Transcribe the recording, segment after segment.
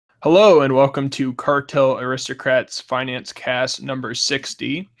Hello and welcome to Cartel Aristocrats Finance Cast number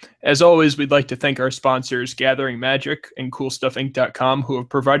 60. As always, we'd like to thank our sponsors, Gathering Magic and CoolStuffInc.com, who have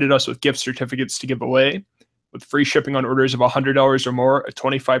provided us with gift certificates to give away, with free shipping on orders of $100 or more, a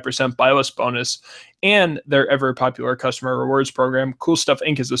 25% buy list bonus, and their ever popular customer rewards program. Cool Stuff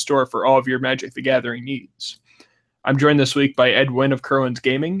Inc. is the store for all of your Magic the Gathering needs. I'm joined this week by Ed Wynn of Kerwin's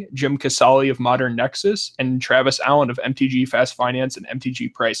Gaming, Jim Casali of Modern Nexus, and Travis Allen of MTG Fast Finance and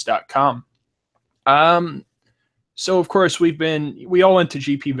MTGPrice.com. So of course we all went to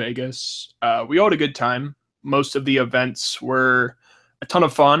GP Vegas. We all had a good time. Most of the events were a ton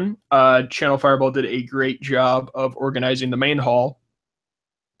of fun. Channel Fireball did a great job of organizing the main hall,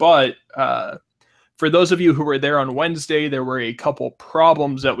 but for those of you who were there on Wednesday, there were a couple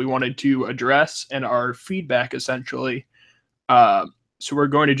problems that we wanted to address and our feedback, essentially. So we're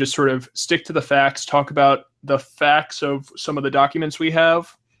going to just sort of stick to the facts, talk about the facts of some of the documents we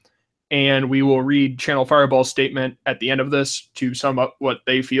have, and we will read Channel Fireball's statement at the end of this to sum up what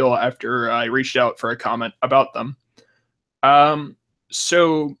they feel after I reached out for a comment about them.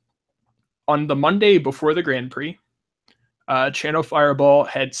 So on the Monday before the Grand Prix, Channel Fireball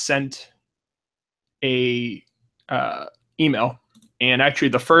had sent a email, and actually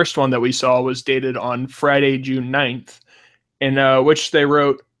the first one that we saw was dated on Friday, June 9th, in which they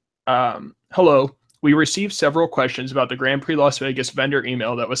wrote, hello, we received several questions about the Grand Prix Las Vegas vendor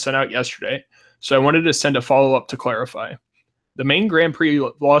email that was sent out yesterday, so I wanted to send a follow-up to clarify. The main Grand Prix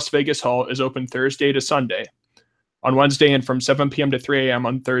Las Vegas hall is open Thursday to Sunday on Wednesday and from 7 p.m. to 3 a.m.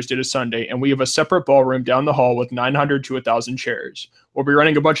 on Thursday to Sunday, and we have a separate ballroom down the hall with 900 to 1,000 chairs. We'll be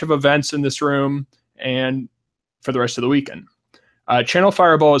running a bunch of events in this room and for the rest of the weekend. Channel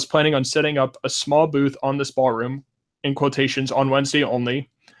Fireball is planning on setting up a small booth on this ballroom, in quotations, on Wednesday only,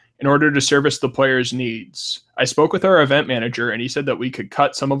 in order to service the players' needs. I spoke with our event manager, and he said that we could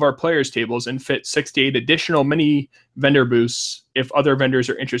cut some of our players' tables and fit 6 to 8 additional mini vendor booths if other vendors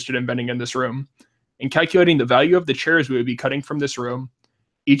are interested in vending in this room. In calculating the value of the chairs we would be cutting from this room,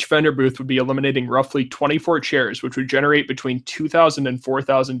 each vendor booth would be eliminating roughly 24 chairs, which would generate between $2,000 and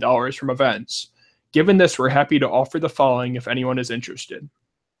 $4,000 from events. Given this, we're happy to offer the following if anyone is interested.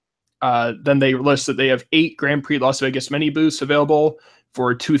 Then they list that they have 8 Grand Prix Las Vegas mini booths available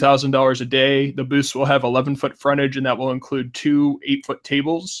for $2,000 a day. The booths will have 11-foot frontage, and that will include 2 8-foot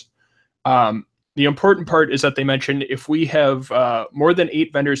tables. The important part is that they mentioned if we have more than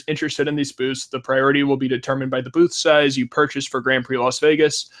 8 vendors interested in these booths, the priority will be determined by the booth size you purchased for Grand Prix Las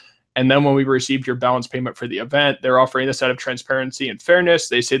Vegas. And then when we received your balance payment for the event, they're offering this out of transparency and fairness.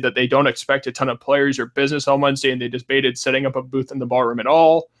 They say that they don't expect a ton of players or business on Wednesday, and they debated setting up a booth in the ballroom at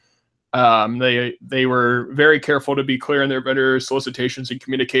all. They were very careful to be clear in their vendor solicitations and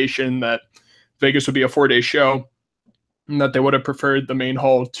communication that Vegas would be a 4-day show, and that they would have preferred the main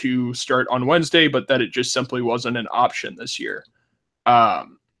hall to start on Wednesday, but that it just simply wasn't an option this year.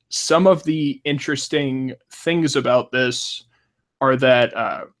 Some of the interesting things about this are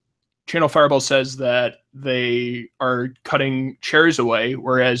that Channel Fireball says that they are cutting chairs away,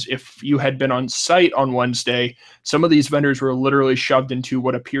 whereas if you had been on site on Wednesday, some of these vendors were literally shoved into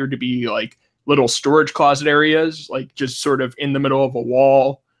what appeared to be like little storage closet areas, like just sort of in the middle of a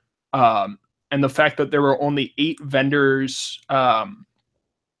wall. And the fact that there were only 8 vendors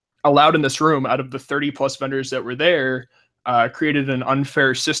allowed in this room out of the 30-plus vendors that were there created an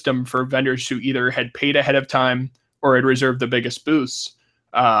unfair system for vendors who either had paid ahead of time or had reserved the biggest booths.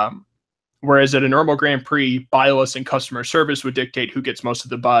 Whereas at a normal Grand Prix, buy list and customer service would dictate who gets most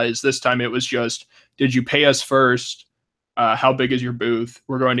of the buys. This time it was just, did you pay us first? How big is your booth?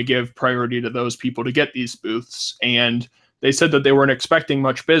 We're going to give priority to those people to get these booths. And they said that they weren't expecting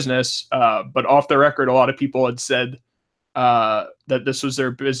much business, but off the record, a lot of people had said that this was their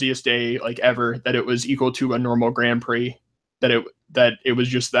busiest day like ever, that it was equal to a normal Grand Prix, that it was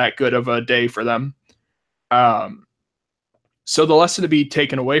just that good of a day for them. So the lesson to be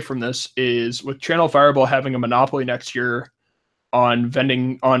taken away from this is, with Channel Fireball having a monopoly next year on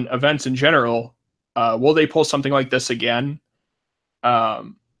vending, on events in general, will they pull something like this again?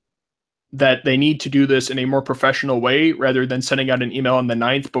 That they need to do this in a more professional way rather than sending out an email on the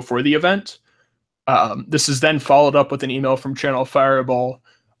 9th before the event. This is then followed up with an email from Channel Fireball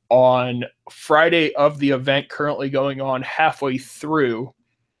on Friday of the event currently going on halfway through,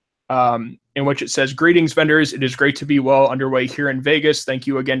 in which it says, "Greetings, vendors. It is great to be well underway here in Vegas. Thank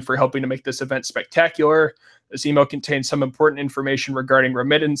you again for helping to make this event spectacular. This email contains some important information regarding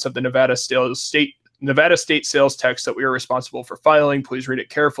remittance of the Nevada state sales tax that we are responsible for filing. Please read it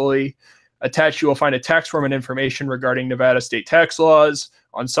carefully. Attached, you will find a tax form and information regarding Nevada state tax laws.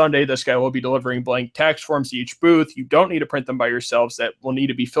 On Sunday, this guy will be delivering blank tax forms to each booth. You don't need to print them by yourselves. That will need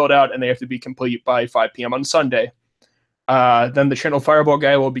to be filled out, and they have to be complete by 5 p.m. on Sunday. Then the Channel Fireball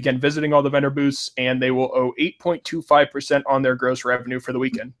guy will begin visiting all the vendor booths, and they will owe 8.25% on their gross revenue for the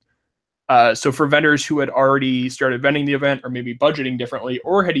weekend. So for vendors who had already started vending the event or maybe budgeting differently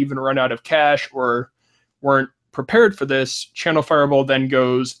or had even run out of cash or weren't prepared for this, Channel Fireball then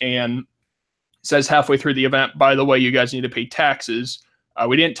goes and says halfway through the event, by the way, you guys need to pay taxes.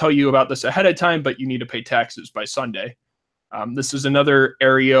 We didn't tell you about this ahead of time, but you need to pay taxes by Sunday. This is another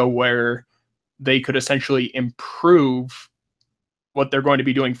area where they could essentially improve what they're going to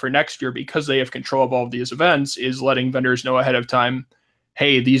be doing for next year because they have control of all of these events, is letting vendors know ahead of time,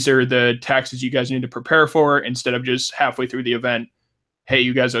 hey, these are the taxes you guys need to prepare for, instead of just halfway through the event, hey,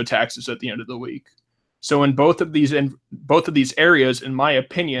 you guys owe taxes at the end of the week. So in both of these areas, in my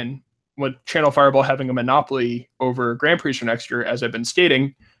opinion, with Channel Fireball having a monopoly over Grand Prix for next year, as I've been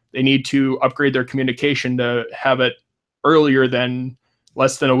stating, they need to upgrade their communication to have it earlier than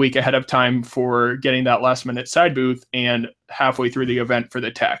less than a week ahead of time for getting that last minute side booth and halfway through the event for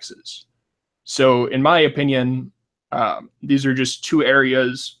the taxes. So in my opinion, these are just two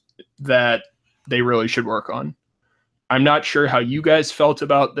areas that they really should work on. I'm not sure how you guys felt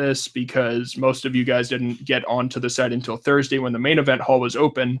about this because most of you guys didn't get onto the site until Thursday when the main event hall was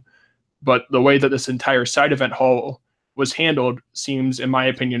open. But the way that this entire side event hall was handled seems, in my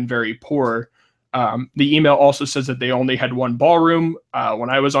opinion, very poor. The email also says that they only had one ballroom. When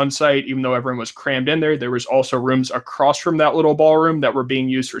I was on site, even though everyone was crammed in there was also rooms across from that little ballroom that were being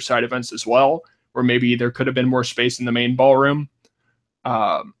used for side events as well, or maybe there could have been more space in the main ballroom.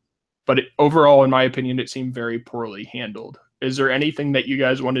 But overall, in my opinion, it seemed very poorly handled. Is there anything that you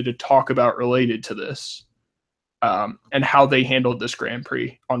guys wanted to talk about related to this and how they handled this Grand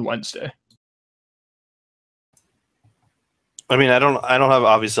Prix on Wednesday? I mean, I don't have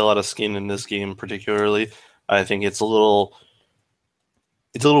obviously a lot of skin in this game particularly. I think it's a little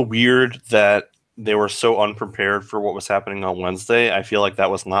weird that they were so unprepared for what was happening on Wednesday. I feel like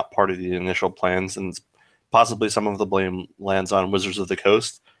that was not part of the initial plans, and possibly some of the blame lands on Wizards of the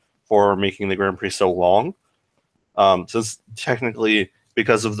Coast for making the Grand Prix so long. Since technically,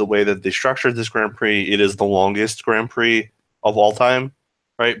 because of the way that they structured this Grand Prix, it is the longest Grand Prix of all time,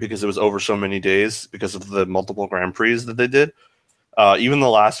 right? Because it was over so many days because of the multiple Grand Prix that they did. Even the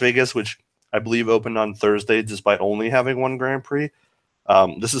Las Vegas, which I believe opened on Thursday despite only having one Grand Prix,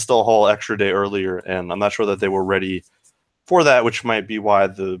 this is still a whole extra day earlier, and I'm not sure that they were ready for that, which might be why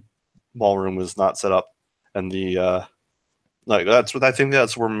the ballroom was not set up. And the that's what I think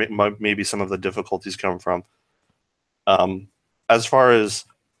that's where maybe some of the difficulties come from. As far as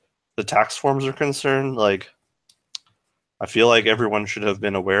the tax forms are concerned, I feel like everyone should have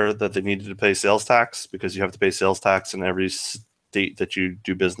been aware that they needed to pay sales tax because you have to pay sales tax in every state that you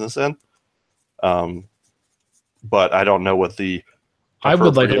do business in. But I don't know what the I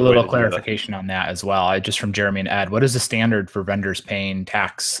would like a little clarification on that as well. Just from Jeremy and Ed, what is the standard for vendors paying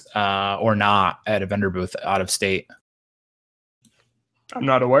tax or not at a vendor booth out of state? I'm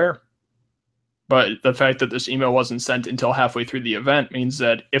not aware. But the fact that this email wasn't sent until halfway through the event means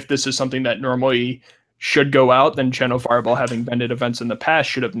that if this is something that normally should go out, then Channel Fireball, having vended events in the past,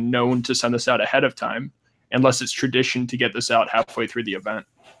 should have known to send this out ahead of time, unless it's tradition to get this out halfway through the event.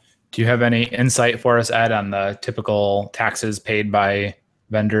 Do you have any insight for us, Ed, on the typical taxes paid by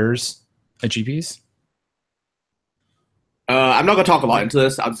vendors at GPs? I'm not going to talk a lot into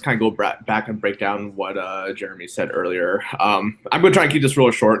this. I'll just kind of go back and break down what Jeremy said earlier. I'm going to try and keep this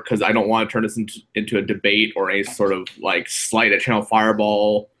real short because I don't want to turn this into a debate or any sort of slight at Channel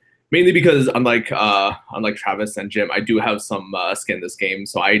Fireball. Mainly because unlike Travis and Jim, I do have some skin in this game,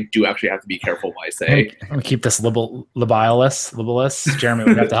 so I do actually have to be careful what I say. I'm going to keep this libellous. Jeremy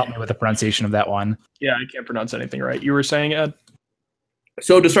would have to help me with the pronunciation of that one. Yeah, I can't pronounce anything right. You were saying, Ed?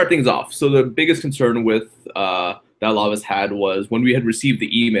 So to start things off, so the biggest concern with that a lot of us had was when we had received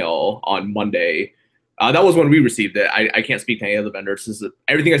the email on Monday. That was when we received it. I can't speak to any other vendors.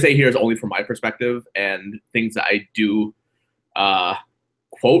 Everything I say here is only from my perspective, and things that I do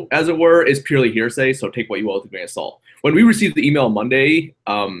quote, as it were, is purely hearsay, so take what you will with a grain of salt. When we received the email on Monday,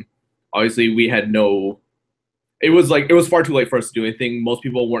 obviously we had no... It was far too late for us to do anything. Most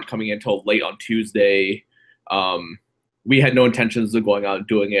people weren't coming in until late on Tuesday. We had no intentions of going out and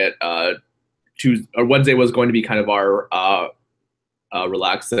doing it. Wednesday was going to be kind of our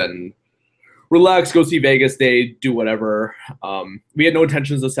relax, go see Vegas day, do whatever. We had no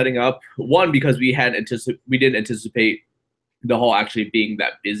intentions of setting up. One, because we didn't anticipate the hall actually being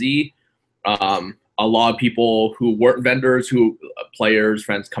that busy. A lot of people who weren't vendors, players,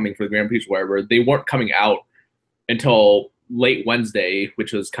 friends coming for the Grand Prix, wherever, they weren't coming out until late Wednesday,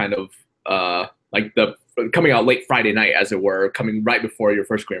 which was kind of like the coming out late Friday night, as it were, coming right before your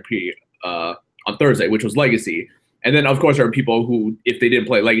first Grand Prix on Thursday, which was Legacy. And then, of course, there are people who, if they didn't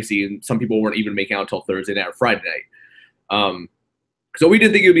play Legacy, and some people weren't even making out until Thursday night or Friday night. So we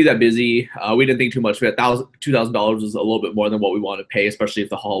didn't think it would be that busy. We didn't think too much. $2,000 was a little bit more than what we wanted to pay, especially if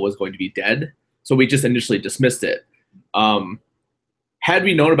the hall was going to be dead. So we just initially dismissed it. Had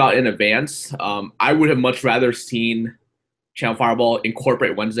we known about it in advance, I would have much rather seen Channel Fireball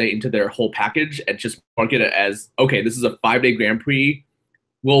incorporate Wednesday into their whole package and just market it as, okay, this is a 5-day Grand Prix.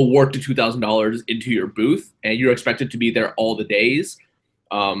 We'll work the $2,000 into your booth, and you're expected to be there all the days.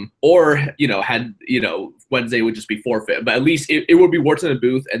 Or, Wednesday would just be forfeit. But at least it would be worked in a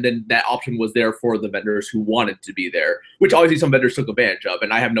booth, and then that option was there for the vendors who wanted to be there, which obviously some vendors took advantage of,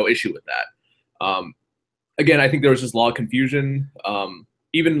 and I have no issue with that. Again, I think there was just a lot of confusion.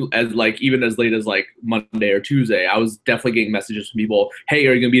 Even as late as like Monday or Tuesday, I was definitely getting messages from people, hey,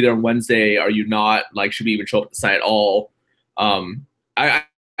 are you gonna be there on Wednesday? Are you not? Like, should we even show up at the site at all? I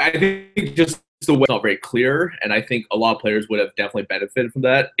think just the way it's not very clear, and I think a lot of players would have definitely benefited from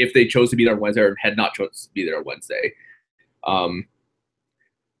that if they chose to be there on Wednesday or had not chosen to be there on Wednesday.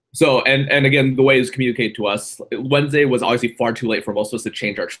 So again, the way it was communicated to us, Wednesday was obviously far too late for most of us to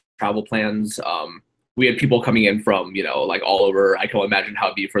change our travel plans. We had people coming in from, like all over. I can imagine how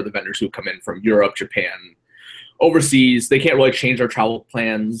it'd be for the vendors who come in from Europe, Japan, overseas. They can't really change our travel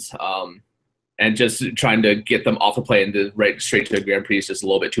plans. And just trying to get them off the plane to right straight to the Grand Prix is just a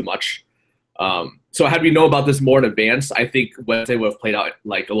little bit too much. So had we known about this more in advance, I think Wednesday would have played out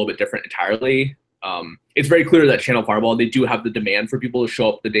like a little bit different entirely. It's very clear that Channel Fireball, they do have the demand for people to show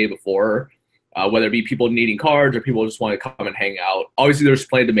up the day before, whether it be people needing cards or people just want to come and hang out. Obviously, there's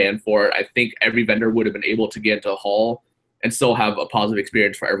plenty of demand for it. I think every vendor would have been able to get into the hall and still have a positive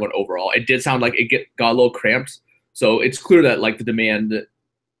experience for everyone overall. It did sound like it got a little cramped. So it's clear that like the demand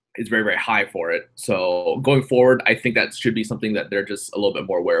is very, very high for it. So going forward, I think that should be something that they're just a little bit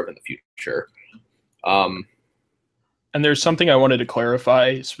more aware of in the future. And there's something I wanted to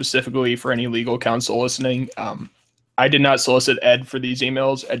clarify specifically for any legal counsel listening. I did not solicit Ed for these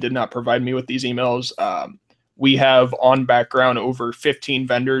emails. Ed did not provide me with these emails. We have on background over 15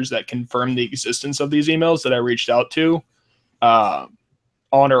 vendors that confirm the existence of these emails that I reached out to, on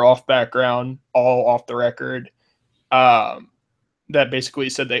or off background, all off the record. That basically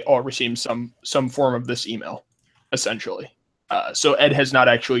said they all received some form of this email, essentially. So Ed has not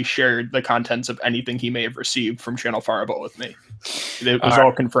actually shared the contents of anything he may have received from Channel Fireball with me. It was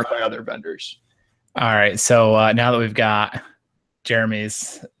all confirmed by other vendors. All right. So now that we've got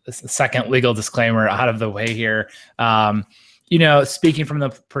Jeremy's second legal disclaimer out of the way here, speaking from the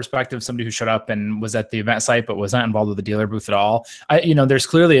perspective of somebody who showed up and was at the event site but was not involved with the dealer booth at all, there's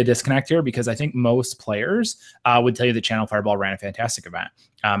clearly a disconnect here, because I think most players would tell you that Channel Fireball ran a fantastic event.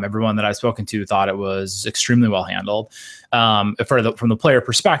 Everyone that I've spoken to thought it was extremely well handled from the player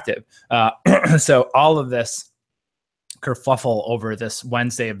perspective. So all of this kerfuffle over this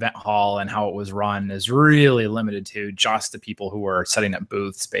Wednesday event hall and how it was run is really limited to just the people who were setting up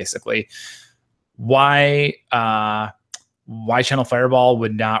booths, basically. Why Channel Fireball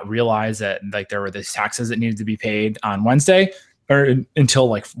would not realize that like there were these taxes that needed to be paid on Wednesday or until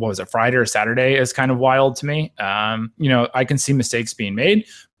like, what was it, Friday or Saturday is kind of wild to me. I can see mistakes being made,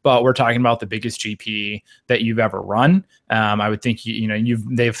 but we're talking about the biggest GP that you've ever run. I would think,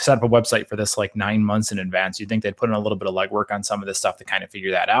 they've set up a website for this like 9 months in advance. You'd think they'd put in a little bit of legwork on some of this stuff to kind of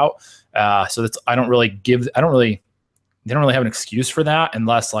figure that out. So they don't really have an excuse for that,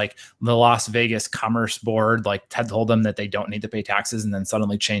 unless like the Las Vegas Commerce Board like told them that they don't need to pay taxes and then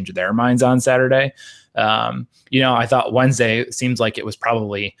suddenly change their minds on Saturday. I thought Wednesday seems like it was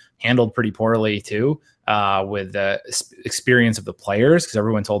probably handled pretty poorly too, with the experience of the players, because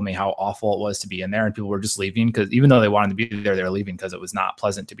everyone told me how awful it was to be in there, and people were just leaving because even though they wanted to be there, they're leaving because it was not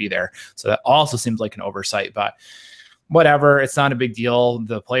pleasant to be there. So that also seems like an oversight, but whatever, it's not a big deal.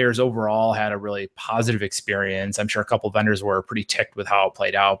 The players overall had a really positive experience. I'm sure a couple of vendors were pretty ticked with how it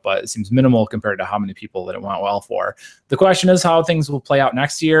played out, but it seems minimal compared to how many people that it went well for. The question is how things will play out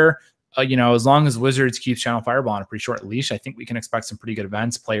next year. As long as Wizards keeps Channel Fireball on a pretty short leash, I think we can expect some pretty good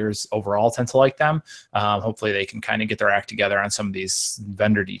events. Players overall tend to like them. Hopefully they can kind of get their act together on some of these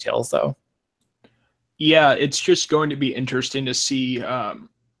vendor details, though. Yeah, it's just going to be interesting to see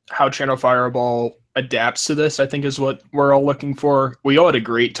how Channel Fireball adapts to this, I think, is what we're all looking for. We all had a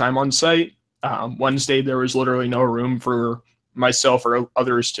great time on site. Wednesday, there was literally no room for myself or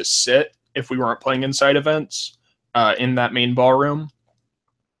others to sit if we weren't playing inside events in that main ballroom.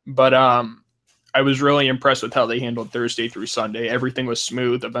 But I was really impressed with how they handled Thursday through Sunday. Everything was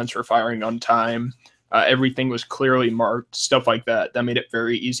smooth. Events were firing on time. Everything was clearly marked, stuff like that. That made it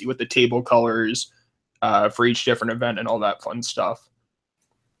very easy with the table colors for each different event and all that fun stuff.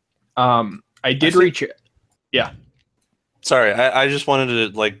 I did reach it. Yeah. Sorry, I just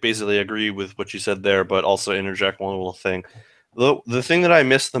wanted to like basically agree with what you said there, but also interject one little thing. The thing that I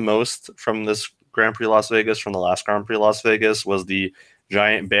missed the most from this Grand Prix Las Vegas, from the last Grand Prix Las Vegas, was the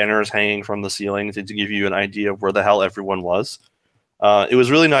giant banners hanging from the ceiling to give you an idea of where the hell everyone was. It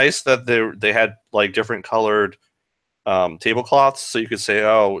was really nice that they had like different colored tablecloths, so you could say,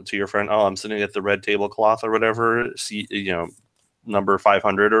 oh, to your friend, oh, I'm sitting at the red tablecloth or whatever, see, number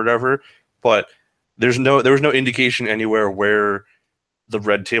 500 or whatever. But there was no indication anywhere where the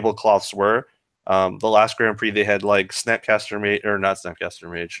red tablecloths were. The last Grand Prix they had like Snapcaster Mage, or not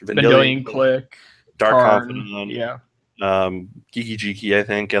Snapcaster Mage, Vendilion Click, Dark Karn, Confidant, yeah, Geeky Jeeky, I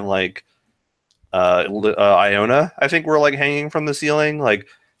think, and like Iona, I think, were like hanging from the ceiling. Like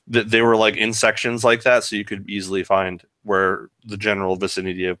they were like in sections like that, so you could easily find where the general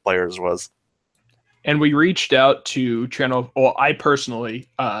vicinity of players was. And we reached out to Channel. Well, I personally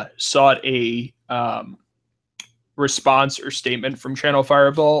sought a response or statement from Channel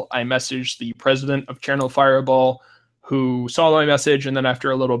Fireball. I messaged the president of Channel Fireball, who saw my message, and then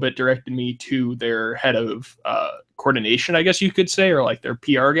after a little bit directed me to their head of coordination, I guess you could say, or like their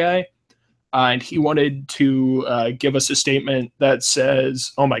PR guy. And he wanted to give us a statement that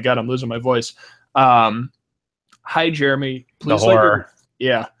says, "Oh my God, I'm losing my voice." Hi, Jeremy. Please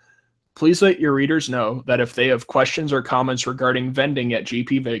Please let your readers know that if they have questions or comments regarding vending at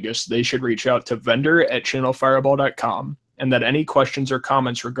GP Vegas, they should reach out to vendor@channelfireball.com, and that any questions or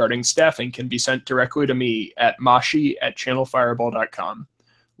comments regarding staffing can be sent directly to me at mashi@channelfireball.com.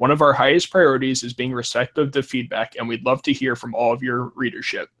 One of our highest priorities is being receptive to feedback, and we'd love to hear from all of your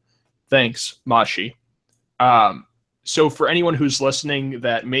readership. Thanks, Mashi. So for anyone who's listening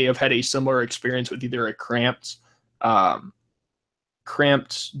that may have had a similar experience with either a cramped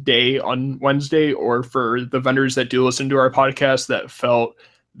day on Wednesday, or for the vendors that do listen to our podcast that felt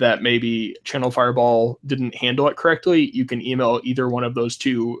that maybe Channel Fireball didn't handle it correctly, you can email either one of those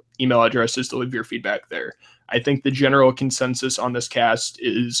two email addresses to leave your feedback there. I think the general consensus on this cast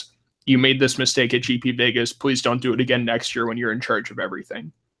is you made this mistake at GP Vegas. Please don't do it again next year when you're in charge of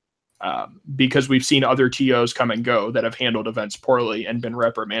everything. Because we've seen other TOs come and go that have handled events poorly and been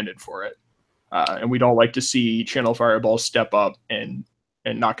reprimanded for it. And we don't like to see Channel Fireball step up and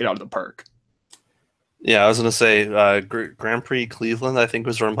knock it out of the park. Yeah, I was going to say Grand Prix Cleveland, I think,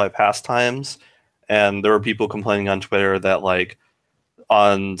 was run by Pastimes. And there were people complaining on Twitter that like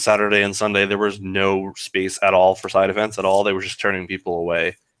on Saturday and Sunday, there was no space at all for side events at all. They were just turning people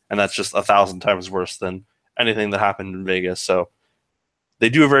away. And that's just 1,000 times worse than anything that happened in Vegas. So they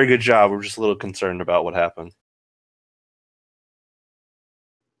do a very good job. We're just a little concerned about what happened.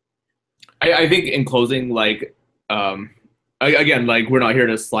 I think in closing, like, again, like, we're not here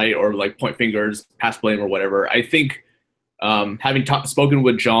to slight or like point fingers, pass blame or whatever. I think having spoken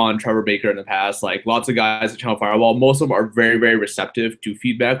with John, Trevor Baker in the past, like lots of guys at Channel Firewall, most of them are very, very receptive to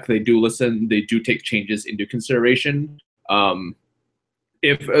feedback. They do listen. They do take changes into consideration.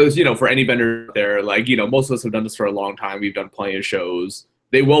 If it was, for any vendor there, like, most of us have done this for a long time. We've done plenty of shows.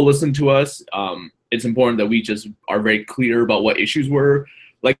 They will listen to us. It's important that we just are very clear about what issues were.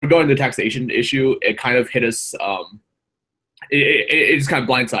 Like regarding the taxation issue, it kind of hit us. It just kind of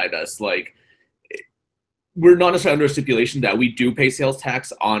blindsided us. Like, we're not necessarily under a stipulation that we do pay sales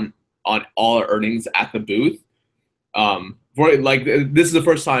tax on all our earnings at the booth. This is the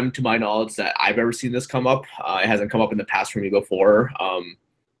first time, to my knowledge, that I've ever seen this come up. It hasn't come up in the past for me before.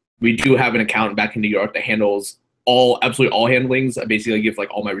 We do have an accountant back in New York that handles absolutely all handlings. I basically give like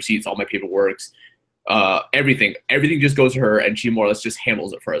all my receipts, all my paperworks, everything just goes to her, and she more or less just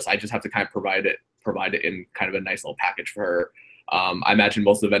handles it for us. I just have to kind of provide it in kind of a nice little package for her. I imagine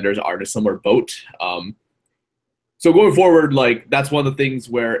most of the vendors are in a similar boat. So going forward, like, that's one of the things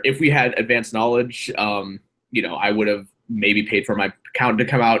where if we had advanced knowledge, I would have maybe paid for my accountant to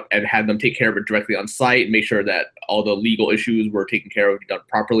come out and had them take care of it directly on site and make sure that all the legal issues were taken care of, done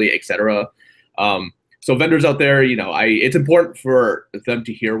properly, etc. So vendors out there, it's important for them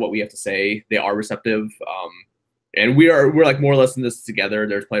to hear what we have to say. They are receptive. And we're like more or less in this together.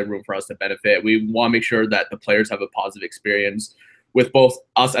 There's plenty of room for us to benefit. We want to make sure that the players have a positive experience with both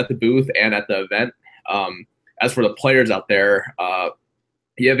us at the booth and at the event. As for the players out there, if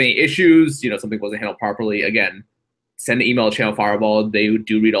you have any issues, something wasn't handled properly, again, send an email to Channel Fireball. They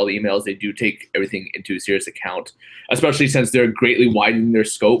do read all the emails. They do take everything into serious account, especially since they're greatly widening their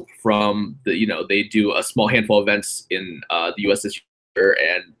scope from they do a small handful of events in the US this year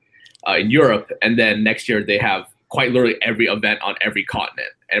and in Europe. And then next year they have quite literally every event on every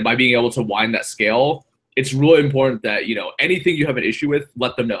continent. And by being able to wind that scale, it's really important that, you know, anything you have an issue with,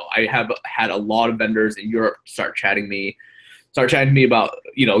 let them know. I have had a lot of vendors in Europe start chatting to me about,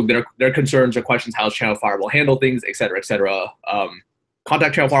 you know, their concerns or questions, how Channel Fireball handle things, et cetera, et cetera.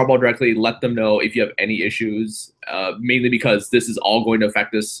 Contact Channel Fireball directly. Let them know if you have any issues, mainly because this is all going to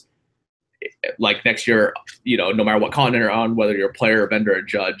affect us like next year, you know, no matter what continent you're on, whether you're a player, a vendor, a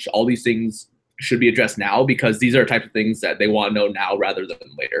judge, all these things should be addressed now, because these are type of things that they want to know now rather than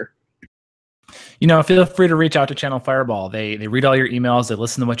later. You know, feel free to reach out to Channel Fireball. They read all your emails. They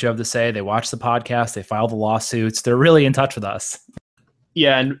listen to what you have to say. They watch the podcast. They file the lawsuits. They're really in touch with us.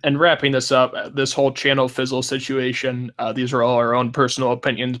 Yeah, and wrapping this up, this whole Channel Fizzle situation, these are all our own personal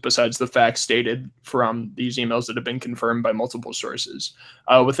opinions besides the facts stated from these emails that have been confirmed by multiple sources.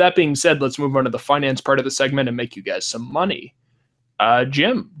 With that being said, let's move on to the finance part of the segment and make you guys some money.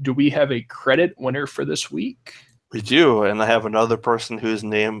 Jim, do we have a credit winner for this week? We do, and I have another person whose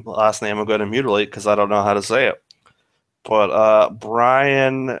last name I'm going to mutilate because I don't know how to say it. But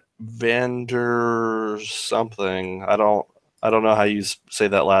Brian Vander something. I don't know how you say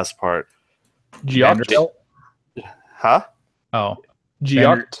that last part. Vanderbilt? Huh? Oh.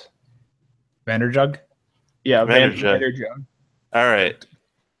 Giot? Vanderjug? Yeah, Vanderjug. Vanderjug. All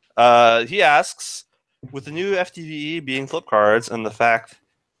right. He asks, with the new FTVE being flip cards and the fact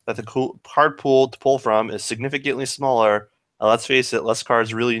that the card pool to pull from is significantly smaller, let's face it, less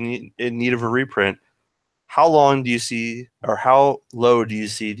cards really in need of a reprint. How long do you see, or how low do you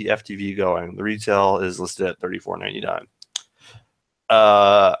see the FTV going? The retail is listed at $34.99.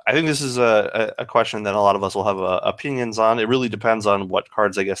 I think this is a question that a lot of us will have opinions on. It really depends on what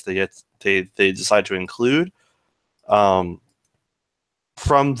cards, I guess, they decide to include. From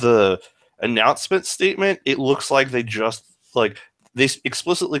the announcement statement, it looks like they just they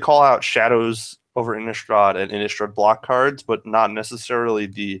explicitly call out Shadows over Innistrad and Innistrad block cards, but not necessarily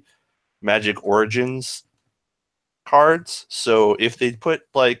the Magic Origins cards. So if they put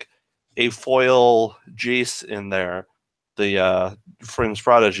like a foil Jace in there, the Fringe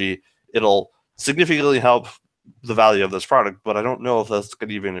Prodigy, it'll significantly help the value of this product, but I don't know if that's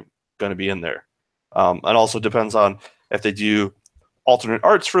even going to be in there. And also depends on if they do alternate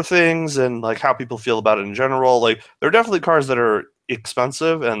arts for things and like how people feel about it in general. Like, there are definitely cards that are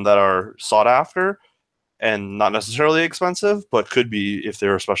expensive and that are sought after and not necessarily expensive, but could be if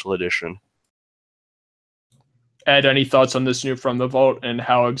they're a special edition. Ed, any thoughts on this new From the Vault and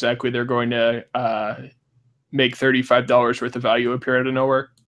how exactly they're going to make $35 worth of value appear out of nowhere?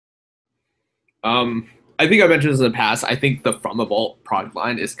 I think I mentioned this in the past. I think the From the Vault product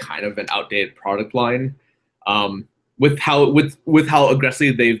line is kind of an outdated product line. With how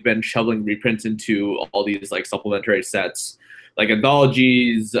aggressively they've been shoveling reprints into all these like supplementary sets, like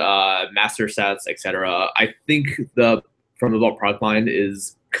anthologies, master sets, etc. I think the From the Vault product line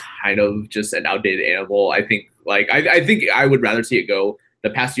is kind of just an outdated animal. I think I would rather see it go.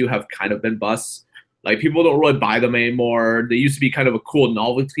 The past few have kind of been busts. Like, people don't really buy them anymore. They used to be kind of a cool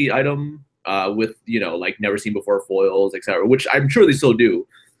novelty item with, you know, like never seen before foils, etc., which I'm sure they still do.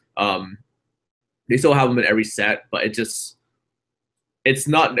 They still have them in every set, but it's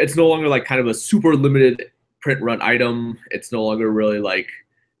no longer like kind of a super limited print run item. It's no longer really like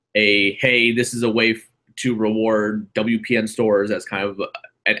hey, this is a way to reward WPN stores as kind of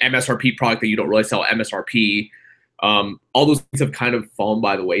an MSRP product that you don't really sell MSRP. All those things have kind of fallen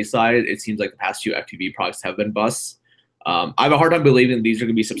by the wayside. It seems like the past few FTV products have been busts. I have a hard time believing these are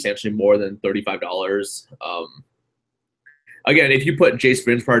going to be substantially more than $35. Again, if you put Jace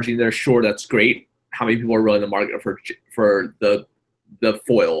Fringe Prodigy in there, sure, that's great. How many people are really in the market for the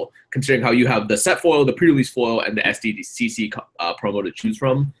foil, considering how you have the set foil, the pre-release foil, and the SDCC promo to choose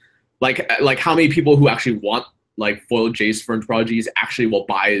from? Like how many people who actually want like foil Jace Fringe Prodigies actually will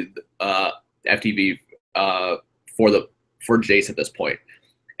buy FTV for Jace at this point?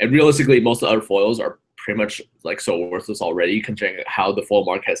 And realistically, most of the other foils are pretty much like so worthless already, considering how the foil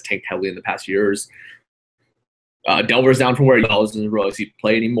market has tanked heavily in the past years. Delver's down from where he doesn't really see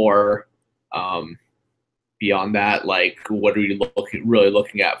play anymore. Beyond that, like, what are you really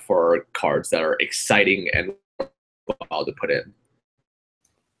looking at for cards that are exciting and wild to put in?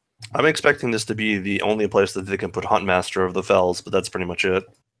 I'm expecting this to be the only place that they can put Huntmaster of the Fells, but that's pretty much it.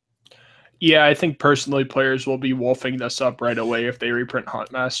 Yeah, I think personally players will be wolfing this up right away if they reprint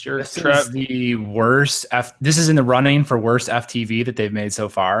Huntmaster. This is the worst. This is in the running for worst FTV that they've made so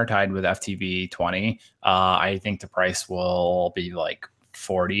far, tied with FTV 20. I think the price will be like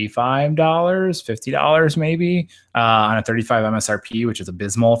 $45, $50 maybe on a 35 MSRP, which is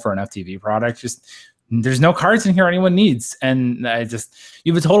abysmal for an FTV product. Just there's no cards in here anyone needs, and you have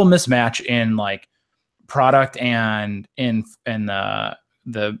a total mismatch in like product and in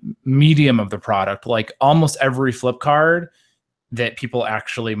medium of the product. Like almost every flip card that people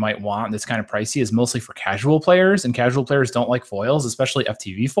actually might want that's kind of pricey is mostly for casual players, and casual players don't like foils, especially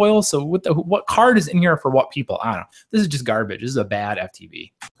FTV foils. So what card is in here for what people? I don't know. This is just garbage. This is a bad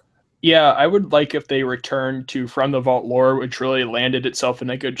FTV. Yeah, I would like if they returned to From the Vault lore, which really landed itself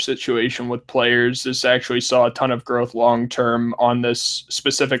in a good situation with players. This actually saw a ton of growth long term on this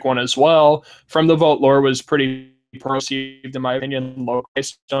specific one as well. From the Vault lore was pretty perceived, in my opinion. Low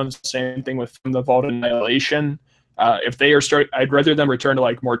price stones, same thing with From the Vault Annihilation. If they are I'd rather them return to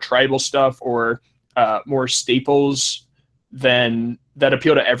like more tribal stuff or more staples than that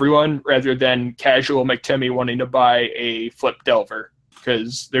appeal to everyone, rather than casual McTimmy wanting to buy a Flip Delver,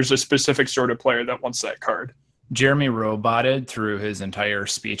 because there's a specific sort of player that wants that card. Jeremy roboted through his entire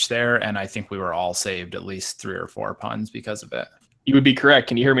speech there, and I think we were all saved at least 3 or 4 puns because of it. You would be correct.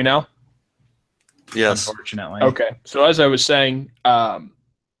 Can you hear me now? Yes. Unfortunately. Okay. So as I was saying,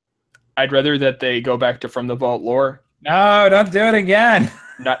 I'd rather that they go back to From the Vault lore. No, don't do it again.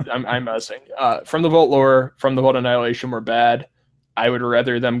 I'm messing. From the Vault lore, From the Vault Annihilation were bad. I would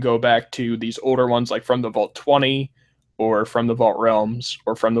rather them go back to these older ones like From the Vault 20 or From the Vault Realms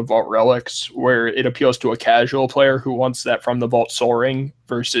or From the Vault Relics, where it appeals to a casual player who wants that From the Vault Soul Ring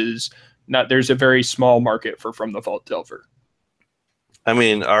versus not. There's a very small market for From the Vault Delver. I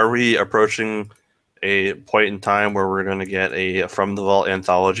mean, are we approaching a point in time where we're going to get a From the Vault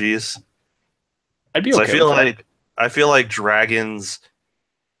anthologies? I'd be okay. I feel like Dragons,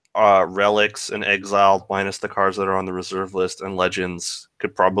 Relics, and Exiled, minus the cards that are on the reserve list, and Legends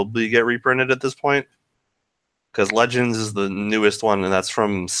could probably get reprinted at this point. Because Legends is the newest one, and that's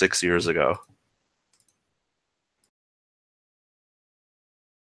from 6 years ago.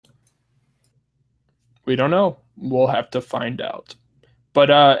 We don't know. We'll have to find out. But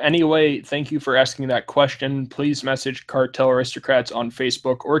anyway, thank you for asking that question. Please message Cartel Aristocrats on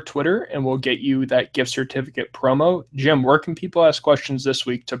Facebook or Twitter, and we'll get you that gift certificate promo. Jim, where can people ask questions this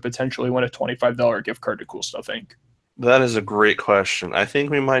week to potentially win a $25 gift card to Cool Stuff Inc.? That is a great question. I think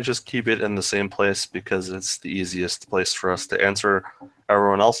we might just keep it in the same place because it's the easiest place for us to answer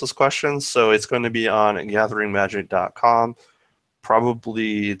everyone else's questions. So it's going to be on gatheringmagic.com,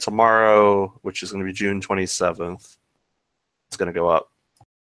 probably tomorrow, which is going to be June 27th. It's going to go up.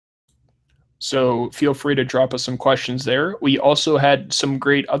 So feel free to drop us some questions there. We also had some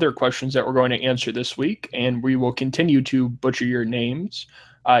great other questions that we're going to answer this week, and we will continue to butcher your names.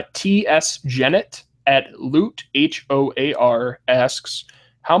 T.S. Jennett at Loot, H-O-A-R, asks,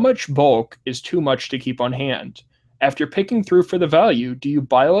 how much bulk is too much to keep on hand? After picking through for the value, do you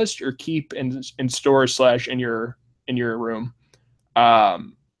buy list or keep in store / in your room?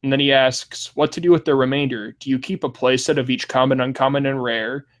 And then he asks, what to do with the remainder? Do you keep a playset of each common, uncommon, and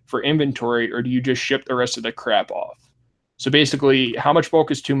rare for inventory, or do you just ship the rest of the crap off? So basically, how much bulk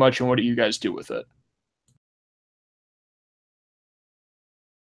is too much, and what do you guys do with it?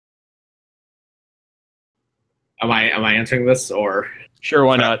 Am I answering this, or? Sure,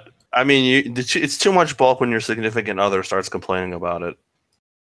 why not? I mean, it's too much bulk when your significant other starts complaining about it.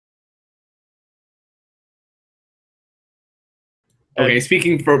 Okay,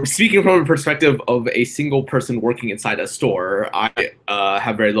 speaking from a perspective of a single person working inside a store, I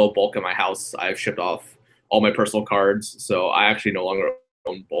have very low bulk in my house. I've shipped off all my personal cards, so I actually no longer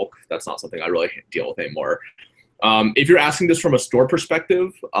own bulk. That's not something I really deal with anymore. If you're asking this from a store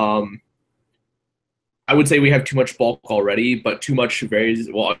perspective, I would say we have too much bulk already, but too much varies.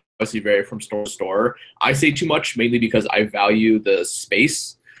 Well, obviously vary from store to store. I say too much mainly because I value the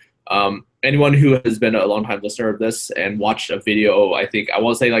space. Anyone who has been a long-time listener of this and watched a video, I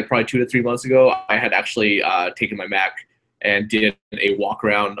want to say like probably 2 to 3 months ago, I had actually taken my Mac and did a walk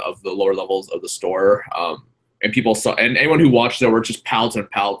around of the lower levels of the store. And people saw, and anyone who watched, there were just pallets and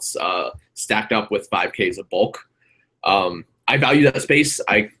pallets stacked up with 5Ks of bulk. I value that space.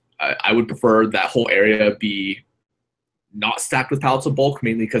 I would prefer that whole area be not stacked with pallets of bulk,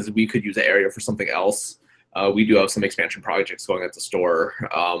 mainly because we could use the area for something else. We do have some expansion projects going at the store.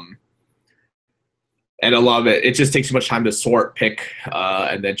 And a lot of it just takes too much time to sort, pick,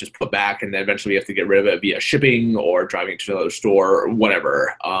 and then just put back. And then eventually we have to get rid of it via shipping or driving to another store or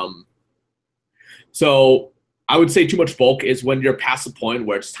whatever. So I would say too much bulk is when you're past the point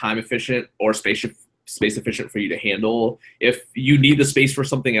where it's time efficient or space efficient for you to handle. If you need the space for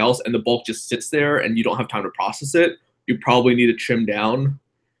something else and the bulk just sits there and you don't have time to process it, you probably need to trim down.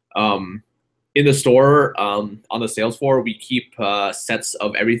 In the store, on the sales floor, we keep sets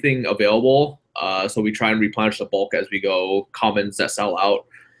of everything available. So we try and replenish the bulk as we go, commons that sell out.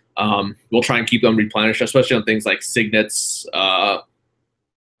 We'll try and keep them replenished, especially on things like signets,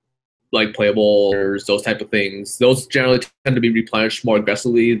 like playable, those type of things. Those generally tend to be replenished more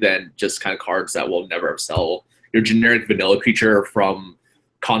aggressively than just kind of cards that will never sell. Your generic vanilla creature from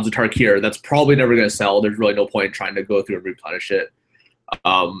Konzatar here, that's probably never going to sell. There's really no point in trying to go through and replenish it.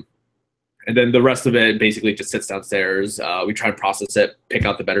 And then the rest of it basically just sits downstairs. We try and process it, pick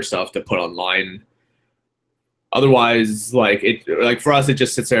out the better stuff to put online. Otherwise, like for us, it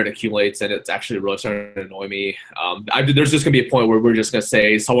just sits there and accumulates, and it's actually really starting to annoy me. There's just gonna be a point where we're just gonna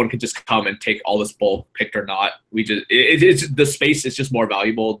say someone could just come and take all this bulk, picked or not. It's the space is just more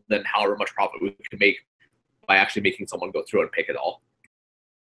valuable than however much profit we can make by actually making someone go through and pick it all.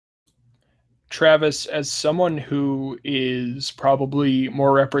 Travis, as someone who is probably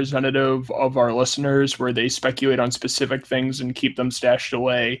more representative of our listeners, where they speculate on specific things and keep them stashed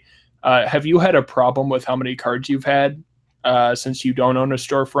away, have you had a problem with how many cards you've had since you don't own a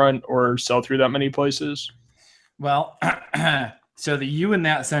storefront or sell through that many places? Well, so the you in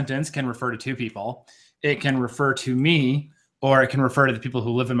that sentence can refer to two people. It can refer to me, or it can refer to the people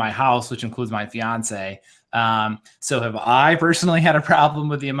who live in my house, which includes my fiance. So have I personally had a problem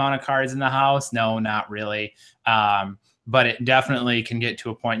with the amount of cards in the house? No, not really. But it definitely can get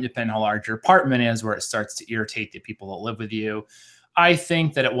to a point, depending on how large your apartment is, where it starts to irritate the people that live with you. I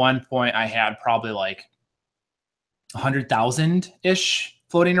think that at one point I had probably like 100,000-ish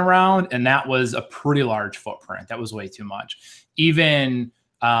floating around, and that was a pretty large footprint. That was way too much. Even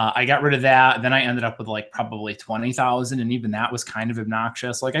I got rid of that. Then I ended up with like probably 20,000, and even that was kind of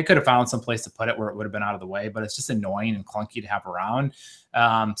obnoxious. Like I could have found some place to put it where it would have been out of the way, but it's just annoying and clunky to have around.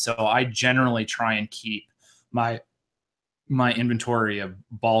 So I generally try and keep my inventory of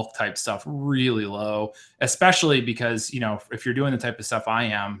bulk type stuff really low, especially because, you know, if you're doing the type of stuff I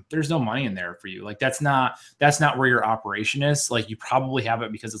am, there's no money in there for you. Like that's not where your operation is. Like you probably have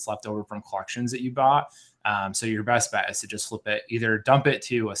it because it's left over from collections that you bought. So your best bet is to just flip it, either dump it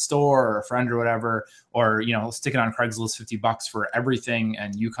to a store or a friend or whatever, or, you know, stick it on Craigslist, $50 for everything,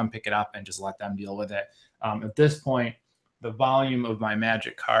 and you come pick it up and just let them deal with it. At this point, the volume of my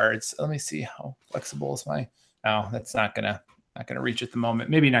Magic cards, let me see how flexible is my, oh, that's not gonna reach at the moment.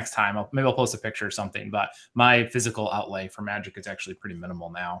 Maybe next time, maybe I'll post a picture or something, but my physical outlay for Magic is actually pretty minimal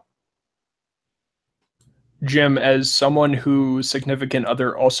now. Jim, as someone whose significant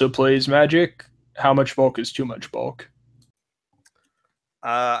other also plays Magic, how much bulk is too much bulk?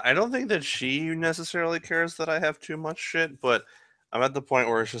 I don't think that she necessarily cares that I have too much shit, but I'm at the point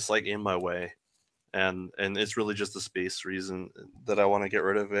where it's just like in my way, and it's really just the space reason that I want to get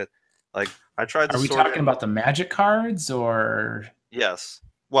rid of it. Like I tried to. Are we talking about the Magic cards or? Yes.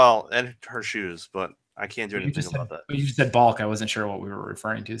 Well, and her shoes, but I can't do anything about that. You just said bulk. I wasn't sure what we were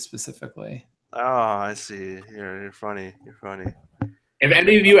referring to specifically. Oh, I see. You're funny. You're funny. If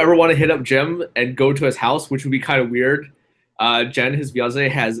any of you ever want to hit up Jim and go to his house, which would be kind of weird, Jen, his fiance,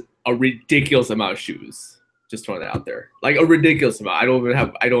 has a ridiculous amount of shoes. Just throwing that out there, like a ridiculous amount. I don't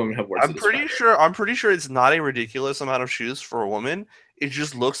even have words. I'm pretty sure it's not a ridiculous amount of shoes for a woman. It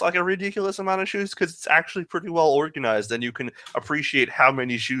just looks like a ridiculous amount of shoes because it's actually pretty well organized, and you can appreciate how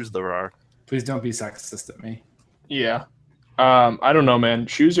many shoes there are. Please don't be sexist at me. Yeah. I don't know, man.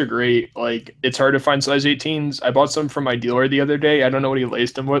 Shoes are great. Like, it's hard to find size 18s. I bought some from my dealer the other day. I don't know what he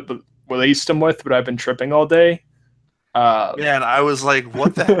laced them with, but I've been tripping all day. Man, I was like,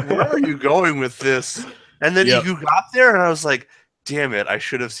 what the heck? Where are you going with this? And then you got there, and I was like, damn it, I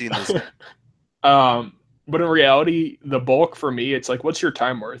should have seen this. But in reality, the bulk for me, it's like, what's your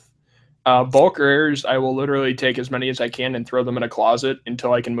time worth? Bulk rares, I will literally take as many as I can and throw them in a closet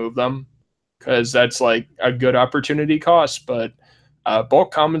until I can move them, because that's like a good opportunity cost. But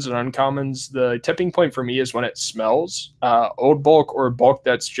bulk commons and uncommons, the tipping point for me is when it smells. Old bulk or bulk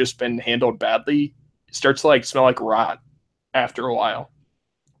that's just been handled badly starts to like smell like rot after a while.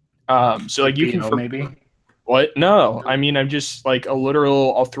 So like you can maybe. What? No, I mean, I'm just like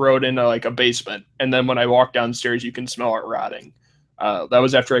I'll throw it into like a basement, and then when I walk downstairs, you can smell it rotting. That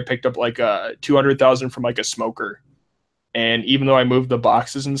was after I picked up like 200,000 from like a smoker. And even though I moved the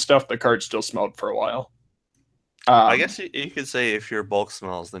boxes and stuff, the cart still smelled for a while. I guess you could say if your bulk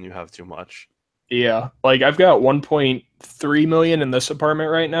smells, then you have too much. Yeah. Like I've got 1.3 million in this apartment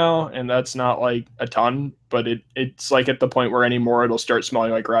right now, and that's not like a ton, but it's like at the point where anymore it'll start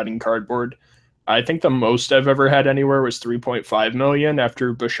smelling like rotting cardboard. I think the most I've ever had anywhere was 3.5 million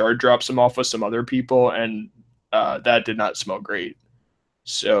after Bouchard dropped some off with some other people, and that did not smell great.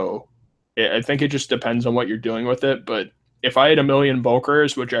 So I think it just depends on what you're doing with it. But if I had a million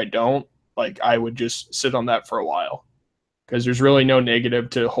bulkers, which I don't, like I would just sit on that for a while because there's really no negative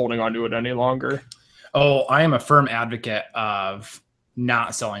to holding on to it any longer. Oh, I am a firm advocate of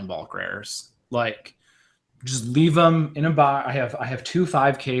not selling bulk rares. Like just leave them in a box. I have 2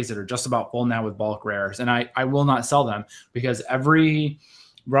 5Ks that are just about full now with bulk rares, and I will not sell them because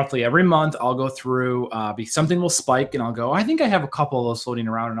roughly every month I'll go through, something will spike and I'll go, I think I have a couple of those floating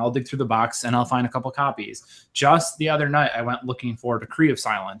around, and I'll dig through the box and I'll find a couple copies. Just the other night I went looking for Decree of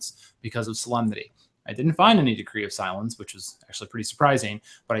Silence because of Solemnity. I didn't find any Decree of Silence, which was actually pretty surprising,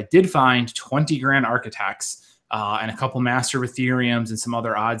 but I did find 20 Grand Architects and a couple Master of Ethereums and some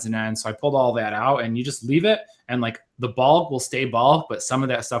other odds and ends. So I pulled all that out, and you just leave it, and like the bulk will stay bulk, but some of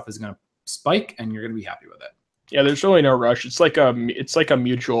that stuff is going to spike, and you're going to be happy with it. Yeah, there's really no rush. It's like a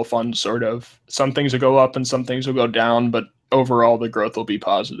mutual fund sort of. Some things will go up and some things will go down, but overall the growth will be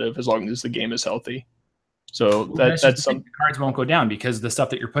positive as long as the game is healthy. So that's some cards won't go down because the stuff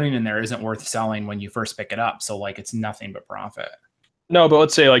that you're putting in there isn't worth selling when you first pick it up. So like it's nothing but profit. No, but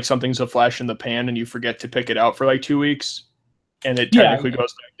let's say like something's a flash in the pan and you forget to pick it out for like 2 weeks and it technically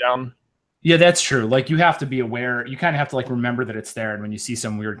goes back down. Yeah, that's true. Like you have to be aware. You kind of have to like remember that it's there. And when you see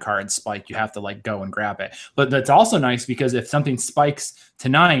some weird card spike, you have to like go and grab it. But that's also nice because if something spikes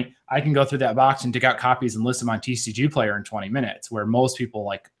tonight, I can go through that box and dig out copies and list them on TCG Player in 20 minutes, where most people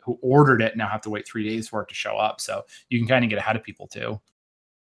like who ordered it now have to wait 3 days for it to show up. So you can kind of get ahead of people too.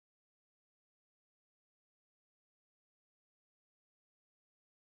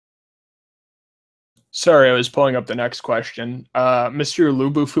 Sorry, I was pulling up the next question. Mr.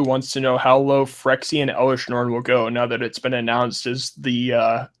 Lubufu wants to know how low Phyrexian Elishnorn will go now that it's been announced as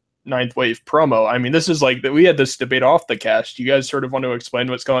the ninth wave promo. I mean, this is like that. We had this debate off the cast. You guys sort of want to explain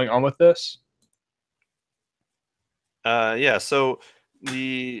what's going on with this? Yeah. So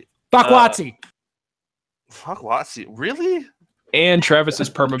the Fuck WotC. Fuck WotC. Really? And Travis is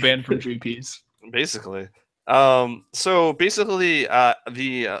permabanned from GPs. Basically. So basically,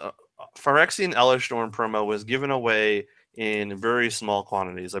 the Phyrexian Elishnorn promo was given away in very small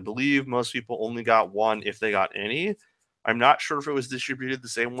quantities. I believe most people only got one if they got any. I'm not sure if it was distributed the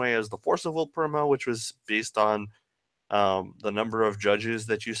same way as the Force of Will promo, which was based on the number of judges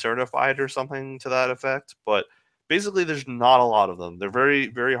that you certified or something to that effect. But basically, there's not a lot of them. They're very,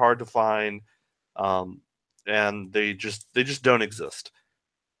 very hard to find, and they just don't exist.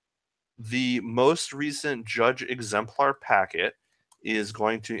 The most recent Judge Exemplar packet is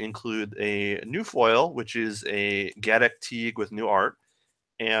going to include a new foil, which is a Gadek Teague with new art,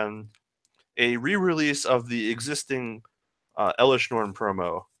 and a re-release of the existing Elishnorn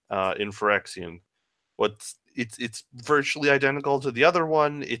promo in Phyrexian. It's virtually identical to the other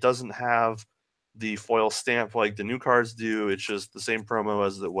one. It doesn't have the foil stamp like the new cards do. It's just the same promo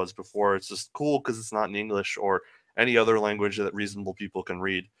as it was before. It's just cool because it's not in English or any other language that reasonable people can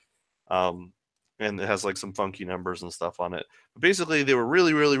read. And it has like some funky numbers and stuff on it. But basically, they were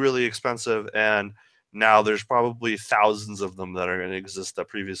really, really, really expensive, and now there's probably thousands of them that are going to exist that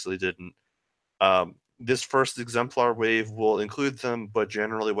previously didn't. This first exemplar wave will include them, but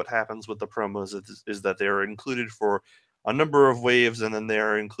generally what happens with the promos is that they are included for a number of waves, and then they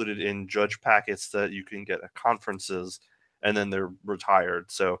are included in judge packets that you can get at conferences, and then they're retired.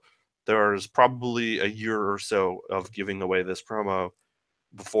 So there's probably a year or so of giving away this promo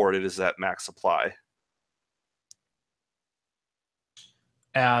before it is at max supply.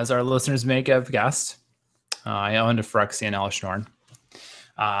 As our listeners may have guessed, I owned a Phyrexian Elishnorn.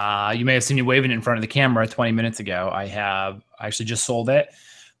 You may have seen me waving it in front of the camera 20 minutes ago. I actually just sold it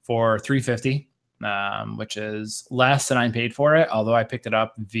for $350, which is less than I paid for it, although I picked it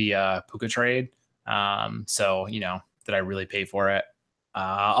up via Puka Trade. So, did I really pay for it?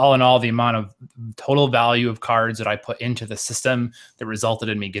 All in all, the amount of total value of cards that I put into the system that resulted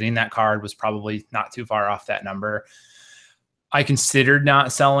in me getting that card was probably not too far off that number. I considered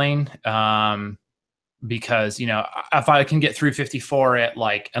not selling because, if I can get $350 for it,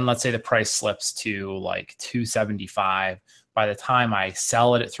 and let's say the price slips to like $275, by the time I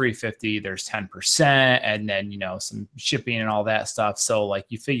sell it at $350, there's 10% and then, some shipping and all that stuff. So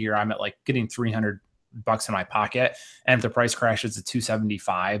you figure I'm at getting $300 in my pocket, and if the price crashes to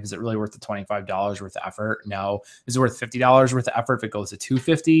 $275, is it really worth the $25 worth of effort? No. Is it worth $50 worth of effort if it goes to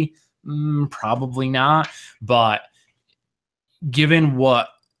 $250? Probably not. But given what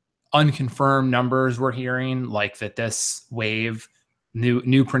unconfirmed numbers we're hearing, that this wave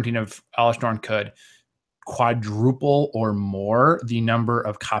new printing of Elishnorn could quadruple or more the number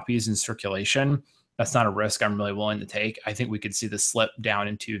of copies in circulation, that's not a risk I'm really willing to take. I think we could see this slip down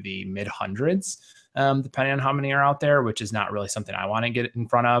into the mid hundreds. Depending on how many are out there, which is not really something I want to get in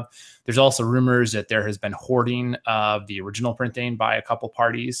front of. There's also rumors that there has been hoarding of the original printing by a couple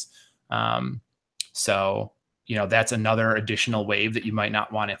parties. So that's another additional wave that you might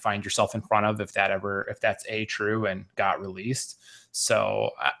not want to find yourself in front of if that's true and got released.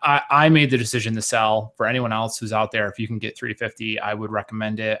 So I made the decision to sell. For anyone else who's out there, if you can get 350, I would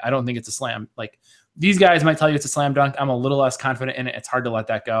recommend it. I don't think it's a slam. Like, these guys might tell you it's a slam dunk. I'm a little less confident in it. It's hard to let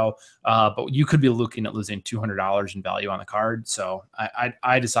that go. But you could be looking at losing $200 in value on the card. So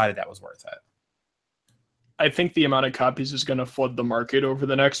I decided that was worth it. I think the amount of copies is going to flood the market over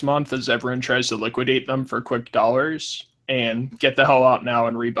the next month as everyone tries to liquidate them for quick dollars and get the hell out now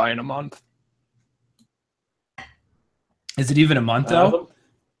and rebuy in a month. Is it even a month though?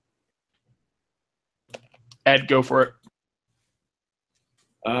 Ed, go for it.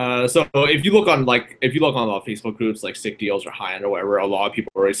 So if you look on a lot of Facebook groups like Sick Deals or High End or whatever, a lot of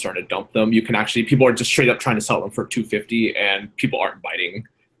people are already starting to dump them. People are just straight up trying to sell them for $250, and people aren't biting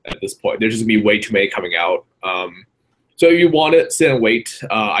at this point. There's just gonna be way too many coming out. So if you want it, sit and wait.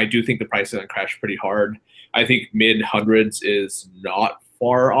 I do think the price is gonna crash pretty hard. I think mid hundreds is not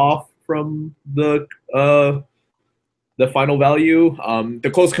far off from the final value.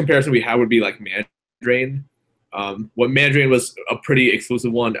 The close comparison we have would be like Mandrain. When Mandarin was a pretty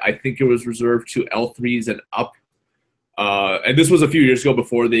exclusive one, I think it was reserved to L3s and up. And this was a few years ago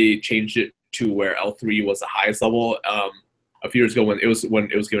before they changed it to where L3 was the highest level. A few years ago when it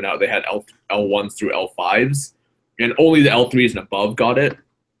was given out, they had L1s through L5s, and only the L3s and above got it.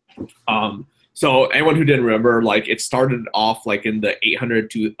 So anyone who didn't remember, like, it started off like in the $800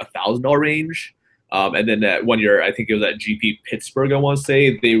 to $1,000 range. And then that 1 year, I think it was at GP Pittsburgh, I want to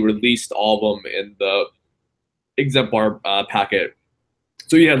say, they released all of them in the exemplar packet.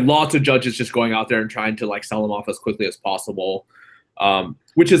 So you had lots of judges just going out there and trying to like sell them off as quickly as possible,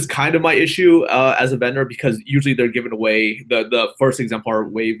 which is kind of my issue as a vendor, because usually they're given away. The first exemplar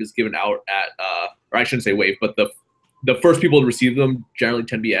wave is given out at, or I shouldn't say wave, but the first people to receive them generally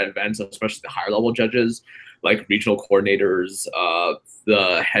tend to be at events, especially the higher level judges, like regional coordinators,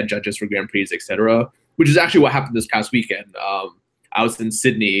 the head judges for Grand Prix, etc. Which is actually what happened this past weekend. I was in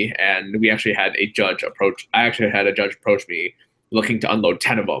Sydney, and we actually had a judge approach. I actually had a judge approach me, looking to unload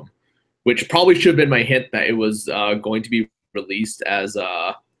 10 of them, which probably should have been my hint that it was going to be released as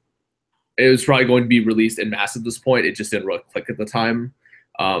it was probably going to be released in mass at this point. It just didn't really click at the time.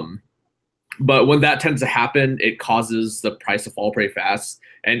 But when that tends to happen, it causes the price to fall pretty fast,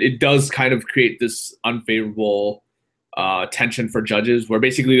 and it does kind of create this unfavorable tension for judges, where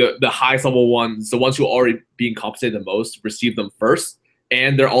basically the highest level ones, the ones who are already being compensated the most, receive them first,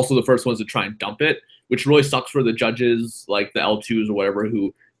 and they're also the first ones to try and dump it, which really sucks for the judges, like the L2s or whatever,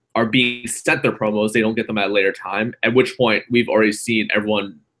 who are being sent their promos. They don't get them at a later time, at which point we've already seen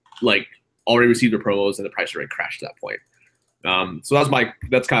everyone like already receive their promos, and the price already crashed at that point. So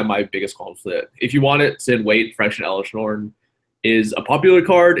that's kind of my biggest conflict. If you want it, sit and wait. Fresh and Elishnorn is a popular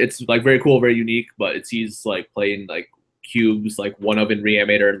card. It's like very cool, very unique, but it sees like playing like cubes, like one of in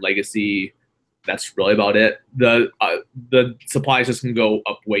Reanimator and Legacy. That's really about it. The supply is just gonna go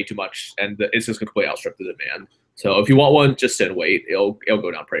up way too much, and it's just gonna completely outstrip the demand. So if you want one, just sit and wait. It'll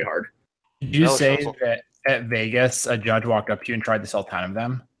go down pretty hard. Did you say that at Vegas a judge walked up to you and tried to sell 10 of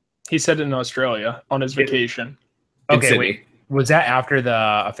them? He said in Australia on his vacation. Okay, wait. Was that after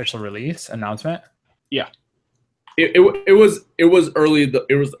the official release announcement? Yeah. It was early.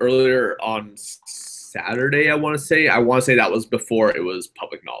 It was earlier on Saturday, I want to say. That was before it was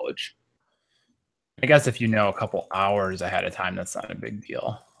public knowledge. I guess if you know a couple hours ahead of time, that's not a big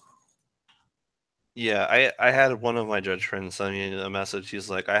deal. Yeah, I had one of my judge friends send me a message. He's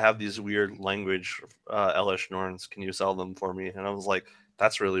like, I have these weird language Elishnorns. Can you sell them for me? And I was like,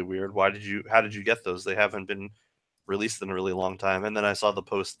 that's really weird. How did you get those? They haven't been released in a really long time. And then I saw the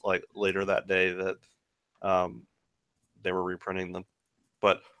post like later that day that they were reprinting them.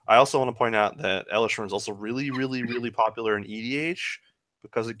 But I also want to point out that Elishnorn is also really, really, really popular in EDH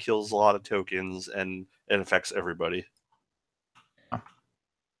because it kills a lot of tokens and it affects everybody.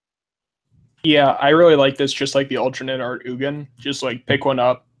 Yeah, I really like this, just like the alternate art Ugin. Just like pick one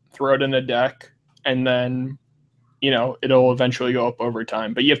up, throw it in a deck, and then, it'll eventually go up over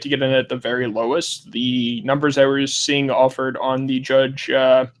time. But you have to get in at the very lowest. The numbers I was seeing offered on the judge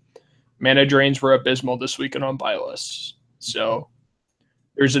mana drains were abysmal this weekend on buy lists. So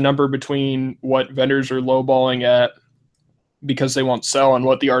there's a number between what vendors are lowballing at because they won't sell and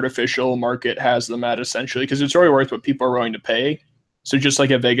what the artificial market has them at, essentially, because it's really worth what people are willing to pay. So just like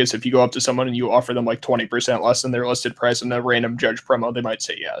at Vegas, if you go up to someone and you offer them like 20% less than their listed price in the random judge promo, they might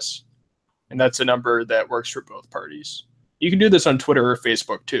say yes. And that's a number that works for both parties. You can do this on Twitter or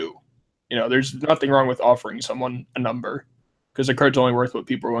Facebook too. There's nothing wrong with offering someone a number because the card's only worth what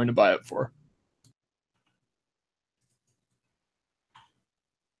people are willing to buy it for.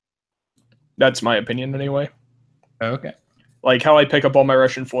 That's my opinion anyway. Okay. Like how I pick up all my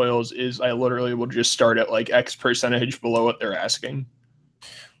Russian foils is I literally will just start at like X percentage below what they're asking.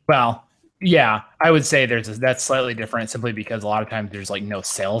 Well, yeah, I would say that's slightly different simply because a lot of times there's like no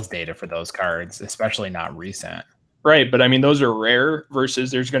sales data for those cards, especially not recent. Right, but I mean those are rare versus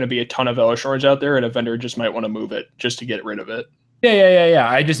there's going to be a ton of Elishors out there and a vendor just might want to move it just to get rid of it. Yeah.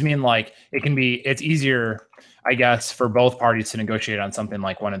 I just mean like it's easier, I guess, for both parties to negotiate on something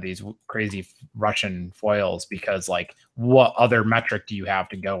like one of these crazy Russian foils because like what other metric do you have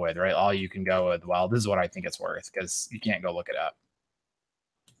to go with, right? All you can go with, well, this is what I think it's worth because you can't go look it up.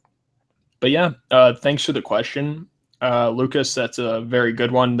 But yeah, thanks for the question, Lucas. That's a very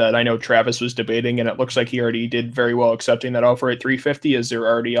good one that I know Travis was debating, and it looks like he already did very well accepting that offer at $350 as they're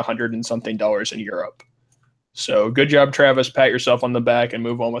already $100 and something in Europe. So good job, Travis. Pat yourself on the back and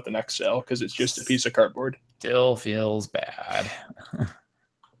move on with the next sale because it's just a piece of cardboard. Still feels bad.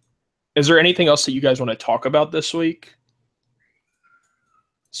 Is there anything else that you guys want to talk about this week?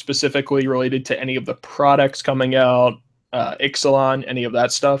 Specifically related to any of the products coming out, Ixalan, any of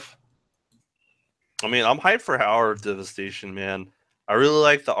that stuff? I mean, I'm hyped for Howard Devastation, man. I really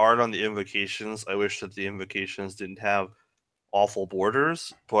like the art on the invocations. I wish that the invocations didn't have awful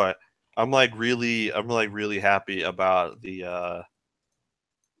borders, but I'm really happy about the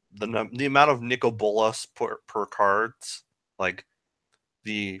amount of Nicol Bolas per cards. Like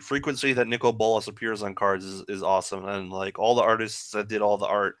the frequency that Nicol Bolas appears on cards is awesome, and like all the artists that did all the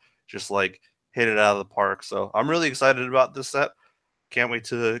art just like hit it out of the park. So I'm really excited about this set. Can't wait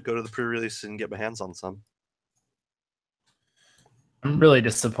to go to the pre-release and get my hands on some. I'm really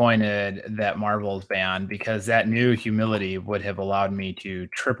disappointed that Marvel's banned because that new humility would have allowed me to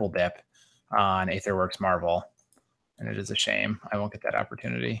triple dip on Aetherworks Marvel. And it is a shame. I won't get that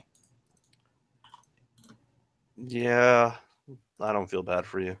opportunity. Yeah, I don't feel bad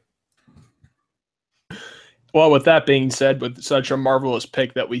for you. Well, with that being said, with such a marvelous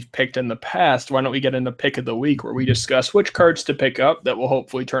pick that we've picked in the past, why don't we get into pick of the week where we discuss which cards to pick up that will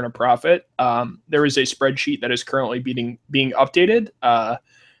hopefully turn a profit. There is a spreadsheet that is currently being updated.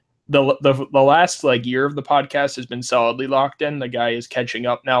 The last like year of the podcast has been solidly locked in. The guy is catching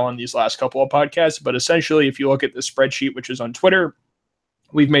up now on these last couple of podcasts. But essentially, if you look at the spreadsheet, which is on Twitter,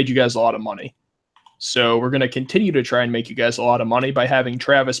 we've made you guys a lot of money. So we're going to continue to try and make you guys a lot of money by having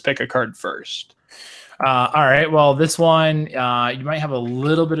Travis pick a card first. All right. Well, this one, you might have a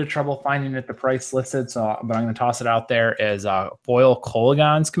little bit of trouble finding it, the price listed. So, but I'm going to toss it out there as Foil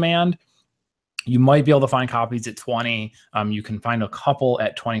Kolaghan's Command. You might be able to find copies at 20. You can find a couple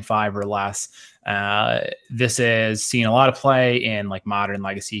at 25 or less. This is seeing a lot of play in like modern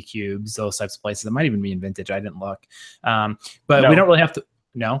legacy cubes, those types of places. It might even be in vintage. I didn't look. But No. We don't really have to.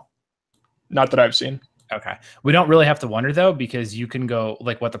 No? Not that I've seen. Okay. We don't really have to wonder, though, because you can go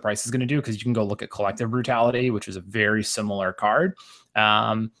like what the price is going to do, because you can go look at Collective Brutality, which is a very similar card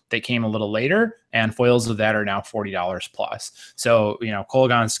that came a little later, and foils of that are now $40 plus. So, you know,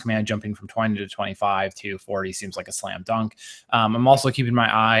 Kolaghan's Command jumping from 20 to 25 to 40 seems like a slam dunk. I'm also keeping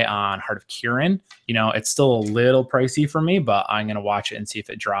my eye on Heart of Kirin. You know, it's still a little pricey for me, but I'm going to watch it and see if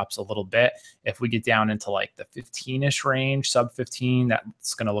it drops a little bit. If we get down into like the 15-ish range, sub 15,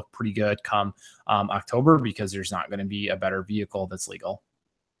 that's going to look pretty good come October, because there's not going to be a better vehicle that's legal.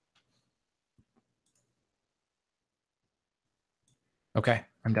 Okay,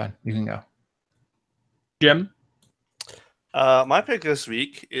 I'm done. You can go. Jim? My pick this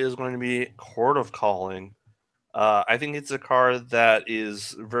week is going to be Court of Calling. I think it's a card that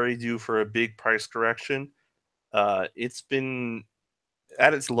is very due for a big price correction. It's been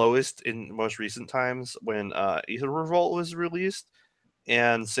at its lowest in most recent times when Aether Revolt was released,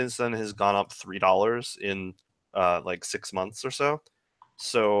 and since then has gone up $3 in like 6 months or so.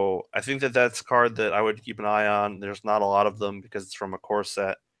 So I think that's a card that I would keep an eye on. There's not a lot of them because it's from a core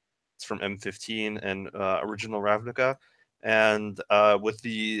set. It's from M15 and Original Ravnica. And with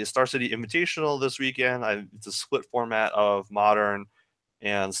the Star City Invitational this weekend, it's a split format of Modern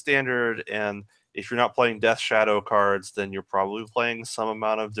and Standard. And if you're not playing Death Shadow cards, then you're probably playing some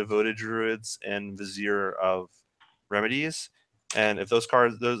amount of Devoted Druids and Vizier of Remedies. And if those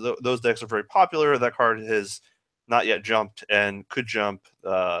cards, those decks are very popular, that card has not yet jumped and could jump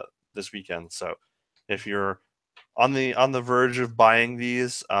this weekend. So if you're on the verge of buying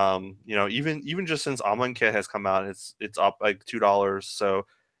these, you know, even just since Amonkhet has come out, it's up like $2. So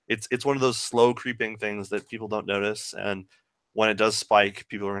it's one of those slow creeping things that people don't notice, and when it does spike,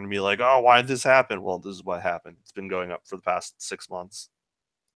 people are going to be like, oh, why did this happen? Well, this is what happened. It's been going up for the past 6 months.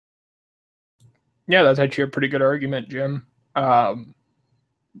 Yeah, that's actually a pretty good argument, Jim.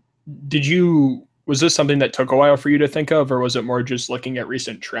 Was this something that took a while for you to think of, or was it more just looking at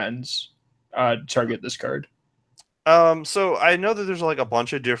recent trends to target this card? So I know that there's like a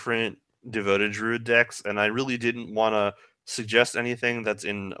bunch of different devoted druid decks, and I really didn't want to suggest anything that's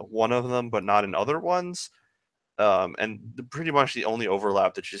in one of them but not in other ones. Pretty much the only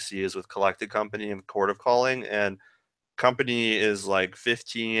overlap that you see is with Collected Company and Court of Calling, and Company is like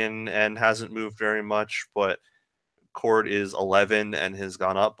 15 and hasn't moved very much, but Court is 11 and has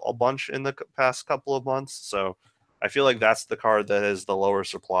gone up a bunch in the past couple of months. So I feel like that's the card that has the lower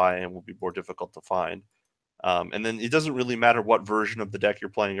supply and will be more difficult to find. And then it doesn't really matter what version of the deck you're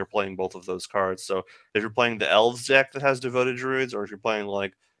playing both of those cards. So if you're playing the Elves deck that has Devoted Druids, or if you're playing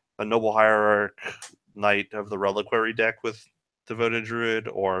like a Noble Hierarch Knight of the Reliquary deck with Devoted Druid,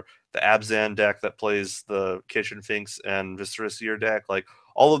 or the Abzan deck that plays the Kitchen Finks and Viscera Seer deck, like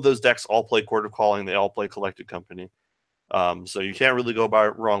all of those decks all play Court of Calling, they all play Collected Company. So you can't really go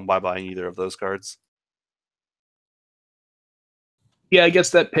wrong by buying either of those cards. Yeah, I guess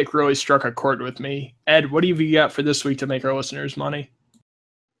that pick really struck a chord with me. Ed, what have you got for this week to make our listeners money?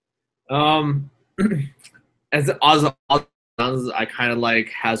 As I kind of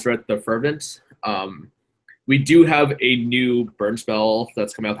like Hazret the Fervent. We do have a new burn spell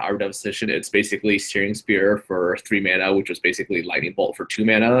that's coming out with Hour Devastation. It's basically Searing Spear for 3 mana, which was basically Lightning Bolt for 2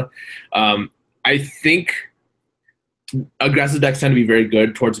 mana. I think aggressive decks tend to be very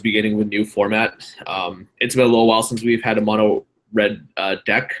good towards the beginning with new format. It's been a little while since we've had a mono red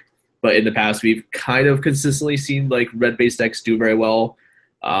deck, but in the past we've kind of consistently seen like red-based decks do very well.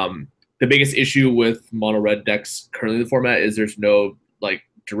 The biggest issue with mono red decks currently in the format is there's no like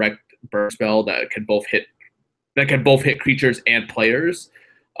direct burn spell that can both hit creatures and players.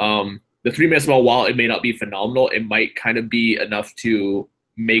 The 3 mana spell, while it may not be phenomenal, it might kind of be enough to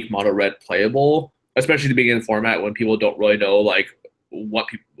make mono red playable, especially at the beginning of the format when people don't really know like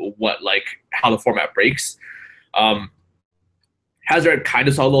how the format breaks. Hazard kind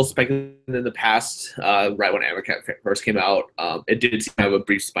of saw a little spike in the past, right when Amonkhet first came out. It did seem to have a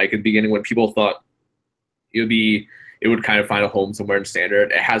brief spike in the beginning when people thought it would kind of find a home somewhere in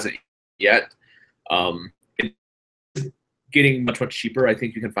Standard. It hasn't yet. It's getting much cheaper. I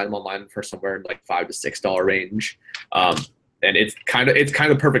think you can find them online for somewhere in like $5 to $6 range. And it's kind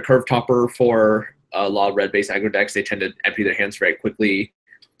of perfect curve topper for a lot of red-based aggro decks. They tend to empty their hands very quickly.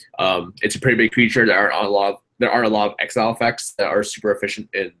 It's a pretty big creature. There aren't a lot of exile effects that are super efficient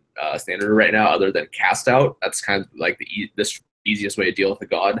in Standard right now, other than Cast Out. That's kind of like the easiest way to deal with a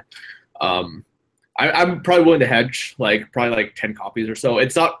god. I'm probably willing to hedge probably like 10 copies or so.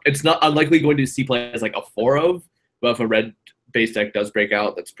 It's not unlikely going to see play as like a 4 of, but if a red base deck does break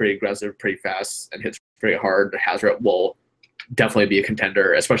out, that's pretty aggressive, pretty fast, and hits pretty hard, Hazret will definitely be a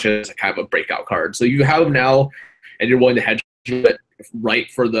contender, especially as a kind of a breakout card. So you have them now, and you're willing to hedge it right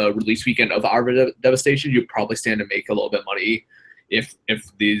for the release weekend of Hour of Devastation. You probably stand to make a little bit of money if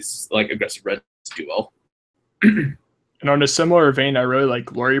these like aggressive reds do well. And on a similar vein, I really like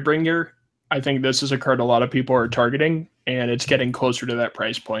Glorybringer. I think this is a card a lot of people are targeting, and it's getting closer to that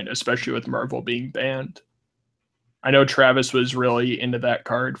price point, especially with Marvel being banned. I know Travis was really into that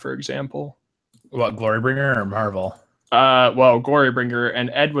card, for example. What, Glorybringer or Marvel? Well, Glorybringer, and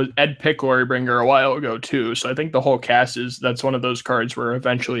Ed picked Glorybringer a while ago too. So I think the whole cast that's one of those cards where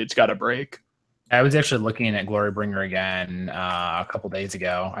eventually it's got to break. I was actually looking at Glorybringer again a couple days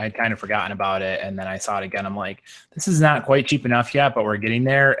ago. I had kind of forgotten about it, and then I saw it again. I'm like, this is not quite cheap enough yet, but we're getting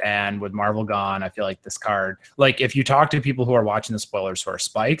there. And with Marvel gone, I feel like this card, like if you talk to people who are watching the spoilers for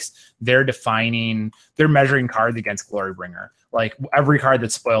Spikes, they're measuring cards against Glorybringer. Like every card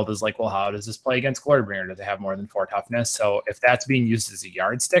that's spoiled is like, well, how does this play against Glorybringer? Does it have more than 4 toughness? So if that's being used as a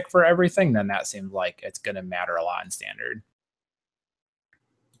yardstick for everything, then that seems like it's going to matter a lot in Standard.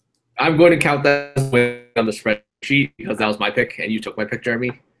 I'm going to count that as win on the spreadsheet because that was my pick, and you took my pick,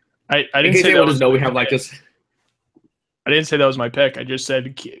 Jeremy. I didn't say that was know we have like this. I didn't say that was my pick. I just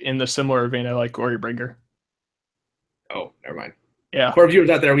said in the similar vein, I like Glorybringer. Oh, never mind. Yeah. For viewers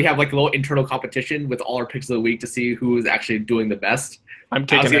out there, we have like a little internal competition with all our picks of the week to see who is actually doing the best. I'm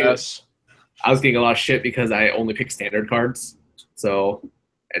kicking ass. I was getting a lot of shit because I only pick Standard cards. So,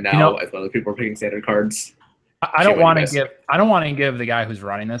 and now as other people are picking Standard cards. I don't want to give the guy who's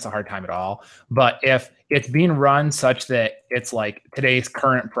running this a hard time at all. But if it's being run such that it's like today's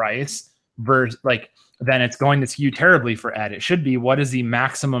current price versus then it's going to skew terribly for Ed. It should be, what is the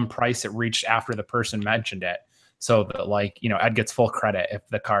maximum price it reached after the person mentioned it? So that Ed gets full credit if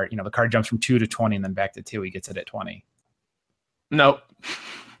the card jumps from 2 to 20 and then back to 2, he gets it at 20. Nope.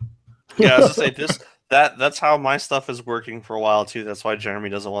 Yeah, I was gonna say that's how my stuff is working for a while too. That's why Jeremy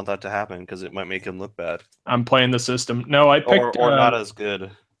doesn't want that to happen, because it might make him look bad. I'm playing the system. No, I picked or not as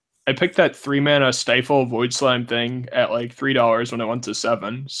good. I picked that 3 mana Stifle Void Slime thing at like $3 when it went to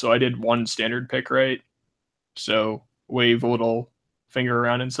 $7. So I did one standard pick right. So wave a little finger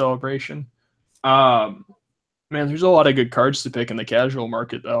around in celebration. Man, there's a lot of good cards to pick in the casual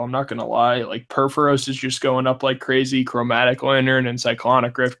market, though. I'm not gonna lie. Like Perforos is just going up like crazy. Chromatic Lantern and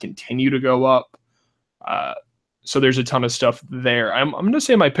Cyclonic Rift continue to go up. So there's a ton of stuff there. I'm gonna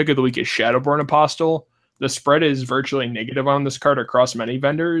say my pick of the week is Shadowborn Apostle. The spread is virtually negative on this card across many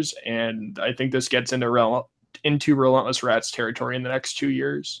vendors, and I think this gets into Relentless Rats territory in the next 2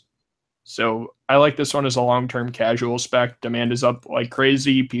 years. So I like this one as a long-term casual spec. Demand is up like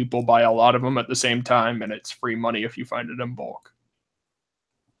crazy. People buy a lot of them at the same time, and it's free money if you find it in bulk.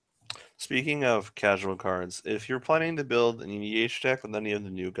 Speaking of casual cards, if you're planning to build an EDH deck with any of the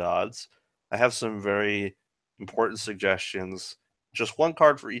new gods, I have some very important suggestions. Just one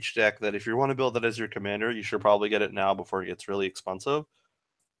card for each deck that if you want to build that as your commander, you should probably get it now before it gets really expensive.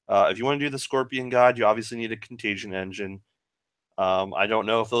 If you want to do the Scorpion God, you obviously need a Contagion Engine. I don't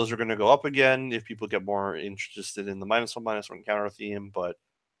know if those are going to go up again, if people get more interested in the -1/-1 counter theme, but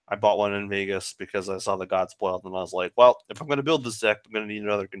I bought one in Vegas because I saw the God spoiled, and I was like, well, if I'm going to build this deck, I'm going to need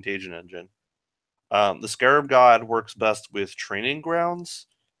another Contagion Engine. The Scarab God works best with Training Grounds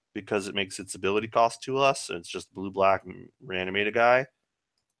because it makes its ability cost 2 less, and it's just blue-black reanimated guy.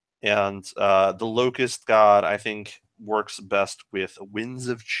 And the Locust God, I think, works best with Winds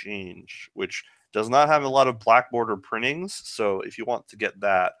of Change, which does not have a lot of black border printings. So if you want to get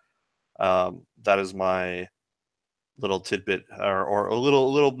that, that is my little tidbit or a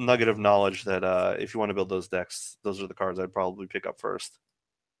little nugget of knowledge that if you want to build those decks, those are the cards I'd probably pick up first.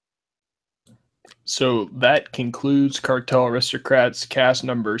 So that concludes Cartel Aristocrats cast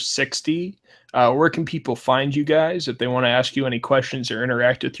number 60. Where can people find you guys if they want to ask you any questions or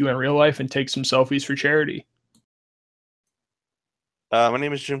interact with you in real life and take some selfies for charity? My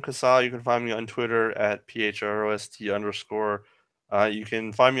name is Jim Casal. You can find me on Twitter at PHROST_. You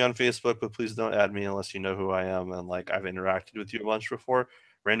can find me on Facebook, but please don't add me unless you know who I am and like I've interacted with you a bunch before.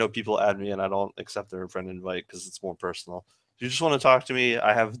 Random people add me and I don't accept their friend invite because it's more personal. If you just want to talk to me,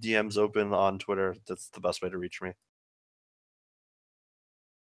 I have DMs open on Twitter. That's the best way to reach me.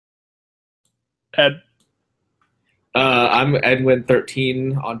 Ed? I'm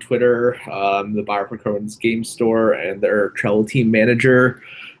Edwin13 on Twitter. The buyer for Cronin's Game Store and their travel team manager.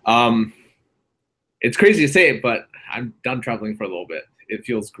 It's crazy to say it, but I'm done traveling for a little bit. It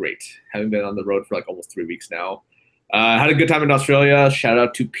feels great. Having been on the road for like almost 3 weeks now. Had a good time in Australia. Shout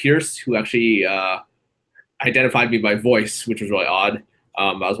out to Pierce, who actually identified me by voice, which was really odd.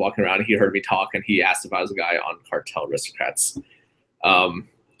 I was walking around, he heard me talk, and he asked if I was a guy on Cartel Aristocrats.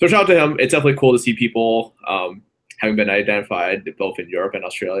 So shout out to him. It's definitely cool to see people. Having been identified both in Europe and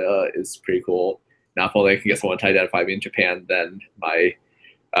Australia is pretty cool. Now, if only I can get someone to identify me in Japan, then my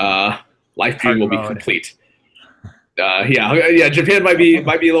life dream will be complete. Yeah, Japan might be a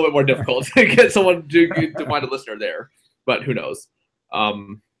little bit more difficult to get someone to find a listener there, but who knows?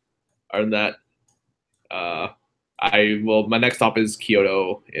 Other than that, my next stop is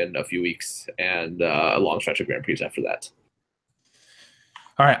Kyoto in a few weeks, and a long stretch of Grand Prix after that.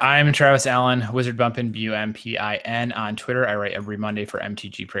 All right, I'm Travis Allen, Wizard Bumpin, BUMPIN on Twitter. I write every Monday for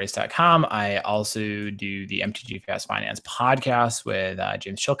MTGPraise.com. I also do the MTG Fast Finance podcast with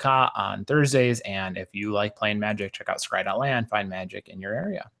James Chilcott on Thursdays. And if you like playing Magic, check out Scry.land, find Magic in your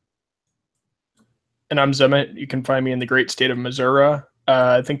area. And I'm Zemet. You can find me in the great state of Missouri.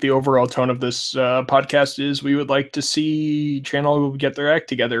 I think the overall tone of this podcast is we would like to see channel get their act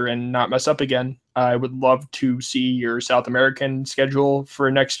together and not mess up again. I would love to see your South American schedule for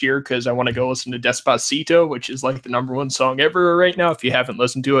next year because I want to go listen to Despacito, which is like the #1 song ever right now. If you haven't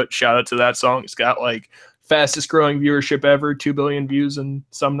listened to it, shout out to that song. It's got like fastest growing viewership ever, 2 billion views and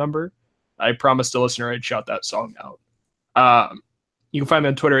some number. I promised a listener I'd shout that song out. You can find me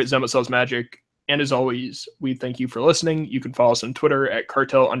on Twitter at ZemetSellsMagic. And as always, we thank you for listening. You can follow us on Twitter at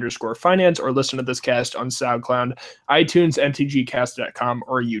Cartel_Finance or listen to this cast on SoundCloud, iTunes, MTGcast.com,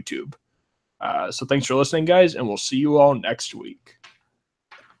 or YouTube. So thanks for listening, guys, and we'll see you all next week.